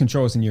and foremost. Let's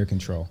control what's in your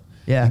control.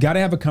 You got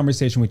to have a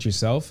conversation with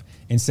yourself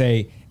and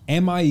say,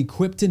 am I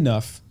equipped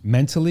enough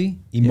mentally,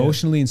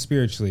 emotionally, and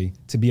spiritually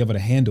to be able to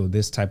handle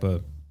this type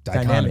of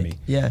dichotomy?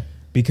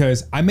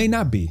 Because I may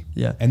not be.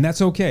 And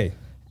that's okay.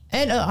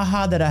 And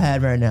aha that I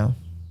had right now.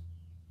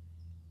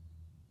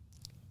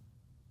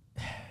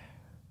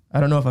 I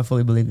don't know if I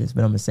fully believe this,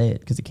 but I'm going to say it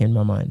because it came to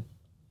my mind.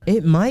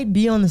 It might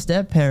be on the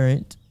step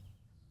parent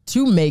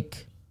to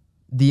make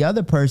the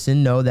other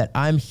person know that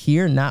I'm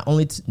here not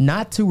only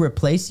not to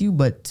replace you,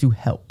 but to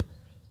help.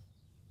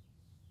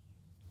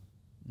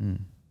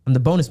 I'm the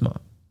bonus mom.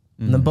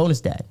 I'm the bonus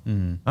dad.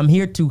 I'm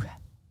here to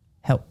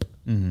help.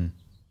 And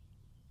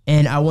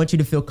I want you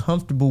to feel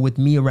comfortable with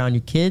me around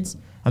your kids.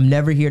 I'm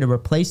never here to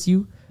replace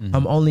you.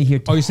 I'm only here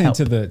to help. Oh, you're saying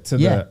to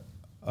the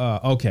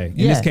okay.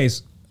 In this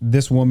case,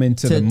 this woman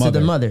to the mother. To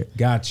the mother.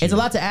 Gotcha. It's a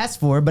lot to ask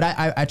for, but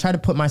I try to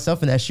put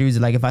myself in that shoes.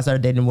 Like if I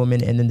started dating a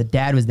woman and then the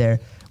dad was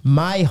there,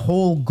 my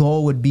whole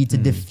goal would be to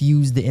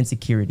diffuse the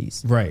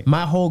insecurities. Right.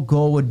 My whole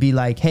goal would be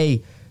like,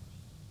 hey.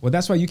 Well,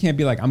 that's why you can't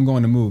be like, I'm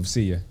going to move,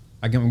 see ya.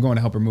 I'm going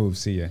to help her move,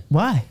 see ya.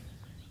 Why?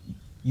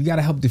 You got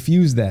to help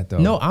diffuse that though.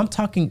 No, I'm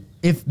talking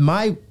if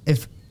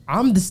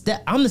I'm the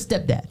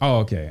stepdad. Oh,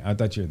 okay. I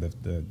thought you were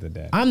the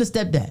dad. I'm the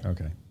stepdad.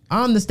 Okay.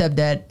 I'm the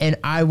stepdad, and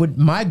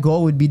my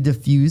goal would be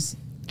diffuse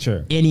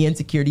any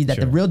insecurity that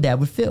the real dad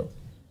would feel.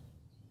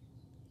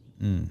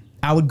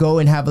 I would go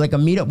and have like a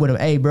meetup with him.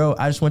 Hey, bro,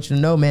 I just want you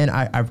to know, man,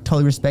 I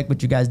totally respect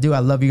what you guys do. I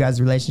love you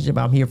guys' relationship.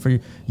 I'm here for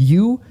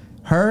you,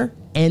 her,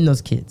 and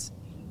those kids.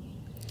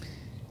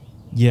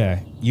 Yeah,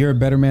 you're a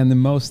better man than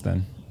most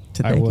then.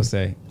 I will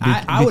say.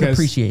 I would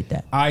appreciate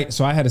that.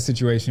 I had a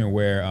situation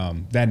where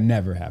that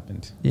never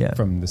happened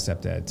from the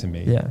stepdad to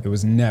me. It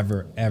was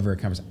never, ever a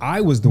conversation.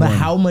 I was the one. But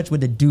how much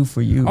would it do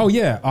for you? Oh,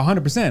 yeah,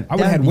 100%. I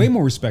would have had way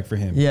more respect for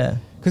him. Yeah.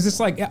 Because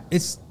it's like,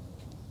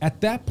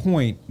 at that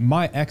point,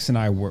 my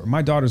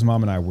daughter's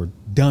mom and I were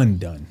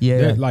done. Yeah.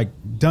 They're like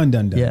done.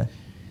 Yeah.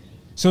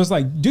 So it's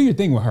like, do your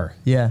thing with her.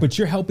 Yeah. But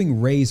you're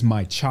helping raise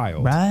my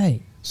child.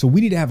 Right. So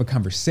we need to have a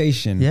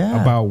conversation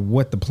about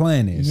what the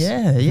plan is.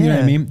 Yeah. You know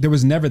what I mean? There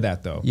was never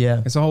that though.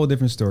 Yeah. It's a whole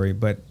different story.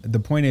 But the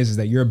point is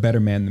that you're a better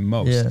man than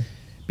most. Yeah.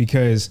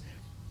 Because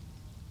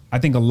I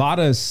think a lot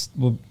of,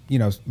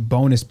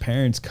 bonus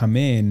parents come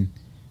in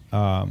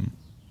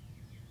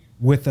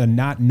with a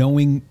not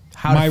knowing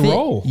my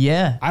role.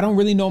 Yeah. I don't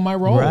really know my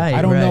role. Right,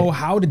 I don't know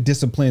how to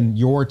discipline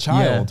your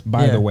child,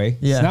 by the way.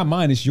 It's not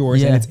mine, it's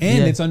yours.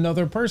 And it's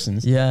another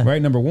person's. Yeah.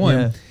 Right? Number one.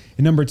 Yeah.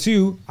 And number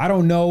two, I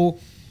don't know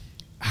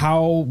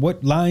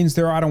what lines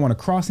there are. I don't want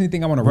to cross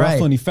anything. I want to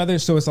ruffle any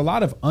feathers. So it's a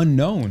lot of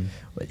unknown.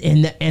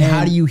 And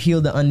how do you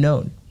heal the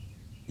unknown?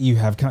 You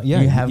have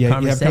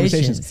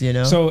conversations. You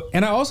know. So,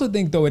 and I also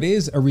think though it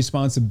is a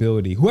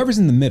responsibility. Whoever's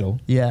in the middle.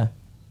 Yeah.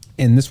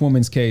 In this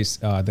woman's case,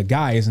 the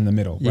guy is in the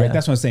middle, right? Yeah.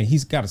 That's what I'm saying.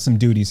 He's got some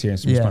duties here and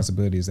some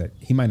responsibilities that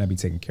he might not be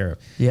taking care of.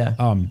 Yeah.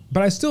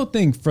 But I still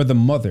think for the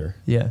mother,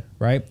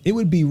 right, it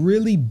would be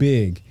really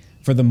big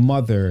for the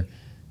mother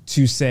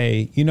to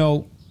say,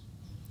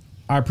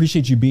 I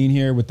appreciate you being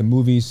here with the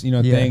movies,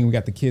 thing. We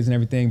got the kids and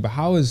everything, but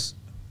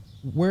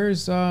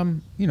where's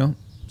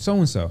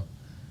so-and-so?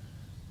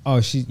 Oh,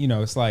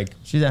 it's like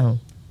she's at home.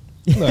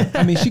 Look,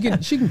 I mean, she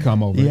can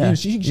come over. Yeah.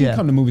 She can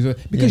come to movies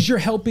because you're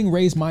helping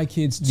raise my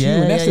kids too,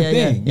 and that's the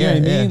thing. You know what I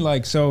mean?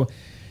 Like, so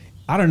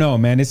I don't know,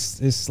 man.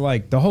 It's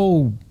like the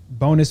whole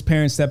bonus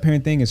parent, step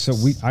parent thing is so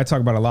I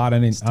talk about a lot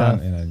and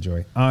I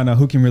enjoy on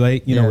Who Can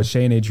Relate, with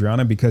Shay and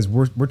Adriana because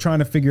we're trying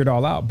to figure it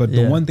all out. But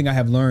the one thing I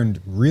have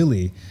learned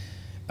really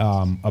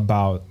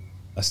about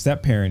a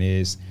step parent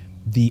is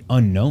the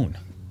unknown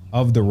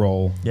of the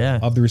role,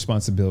 of the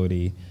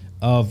responsibility,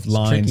 of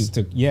lines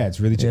it's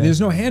really tricky.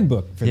 There's no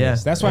handbook for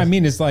this. That's why I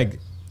mean it's like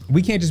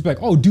we can't just be like,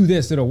 oh, do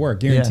this, it'll work,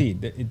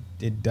 guaranteed.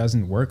 It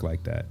doesn't work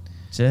like that.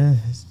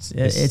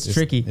 It's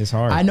tricky. It's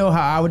hard. I know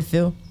how I would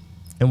feel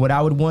and what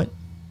I would want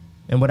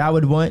for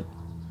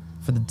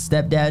the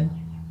stepdad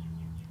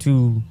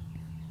to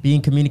be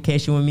in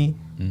communication with me,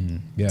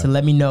 to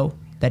let me know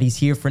that he's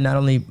here for not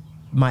only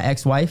my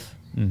ex-wife,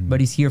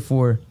 but he's here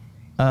for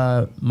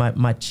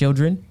my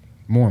children.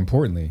 More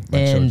importantly,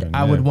 my children.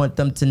 I would want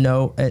them to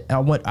know. I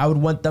would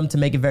want them to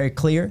make it very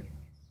clear,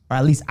 or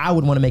at least I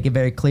would want to make it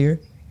very clear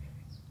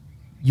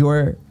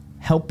you're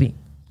helping.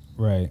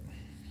 Right.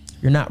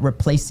 You're not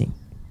replacing.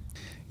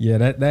 Yeah,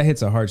 that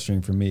hits a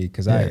heartstring for me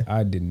because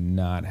I did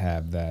not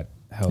have that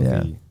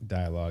healthy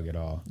dialogue at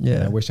all. Yeah.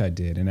 And I wish I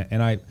did.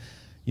 And I,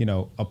 you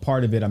know, a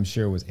part of it I'm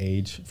sure was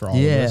age for all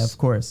of us. Yeah, of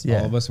course. Yeah.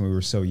 All of us when we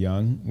were so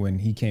young. When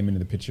he came into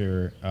the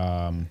picture,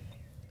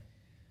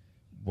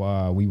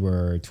 we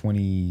were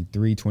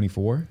 23,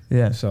 24.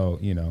 Yeah. So,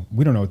 you know,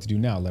 we don't know what to do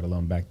now, let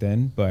alone back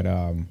then. But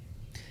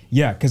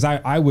yeah, because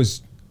I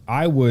was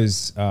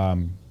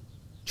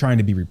trying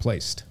to be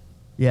replaced.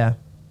 Yeah.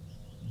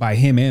 By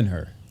him and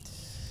her,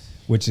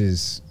 which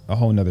is a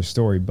whole nother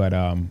story. But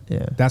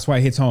that's why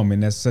it hits home,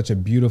 and that's such a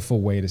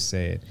beautiful way to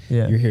say it.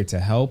 Yeah. You're here to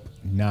help,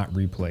 not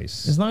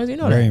replace. As long as you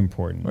know Very that.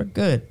 important. We're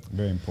good.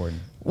 Very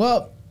important.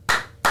 Well,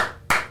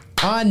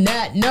 on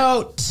that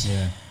note,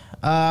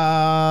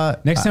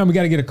 next time we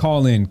got to get a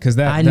call in because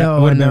that would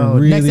have been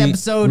really, next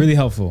episode, really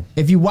helpful.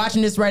 If you're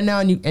watching this right now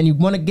and you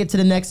want to get to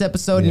the next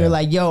episode and you're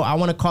like, yo, I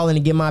want to call in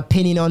and get my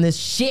opinion on this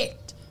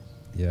shit.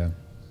 Yeah.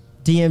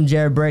 DM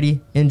Jared Brady,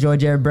 enjoy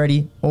Jared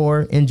Brady,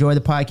 or enjoy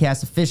the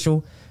podcast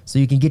official so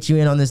you can get you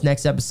in on this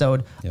next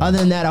episode. Yep. Other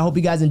than that, I hope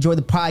you guys enjoy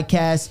the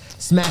podcast.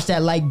 Smash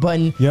that like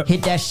button,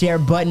 hit that share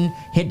button,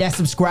 hit that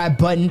subscribe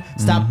button.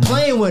 Stop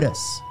playing with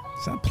us.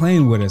 Stop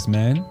playing with us,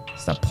 man.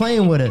 Stop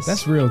playing with us.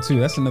 That's real too.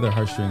 That's another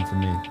heartstring for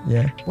me.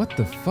 Yeah. What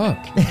the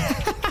fuck?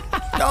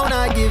 Don't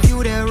I give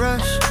you that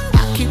rush?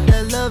 I keep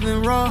that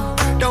loving raw.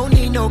 Don't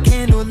need no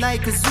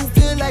candlelight, cause you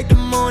feel like the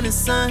morning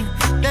sun.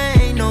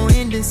 There ain't no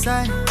end in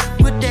sight.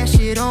 Put that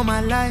shit on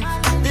my life.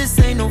 This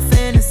ain't no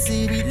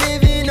fantasy. Be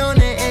living on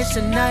the edge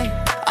tonight.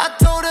 I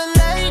told her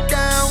lay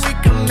down, we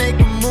can make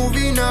a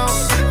movie now.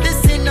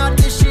 This ain't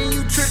audition,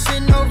 you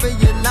tripping over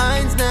your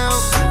lines now.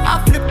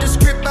 I flip the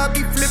script, I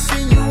be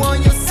flipping you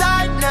on your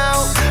side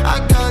now.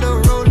 I got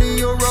a roller,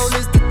 your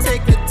rollers to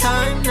take the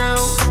time now.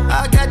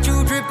 I got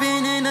you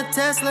dripping in a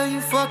Tesla,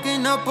 you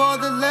fucking up all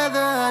the leather.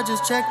 I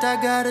just checked,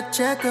 I got a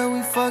checker,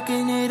 we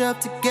fucking it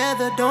up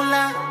together. Don't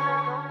lie.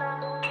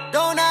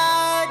 Don't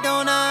I,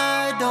 don't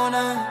I, don't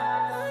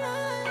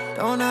I,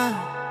 don't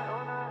I.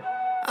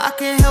 I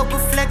can't help but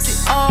flex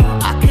it all.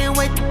 I can't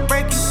wait to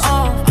break you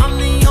off. I'm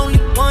the only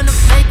one to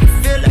make you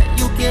feel like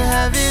you can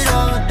have it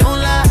all. Don't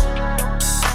lie.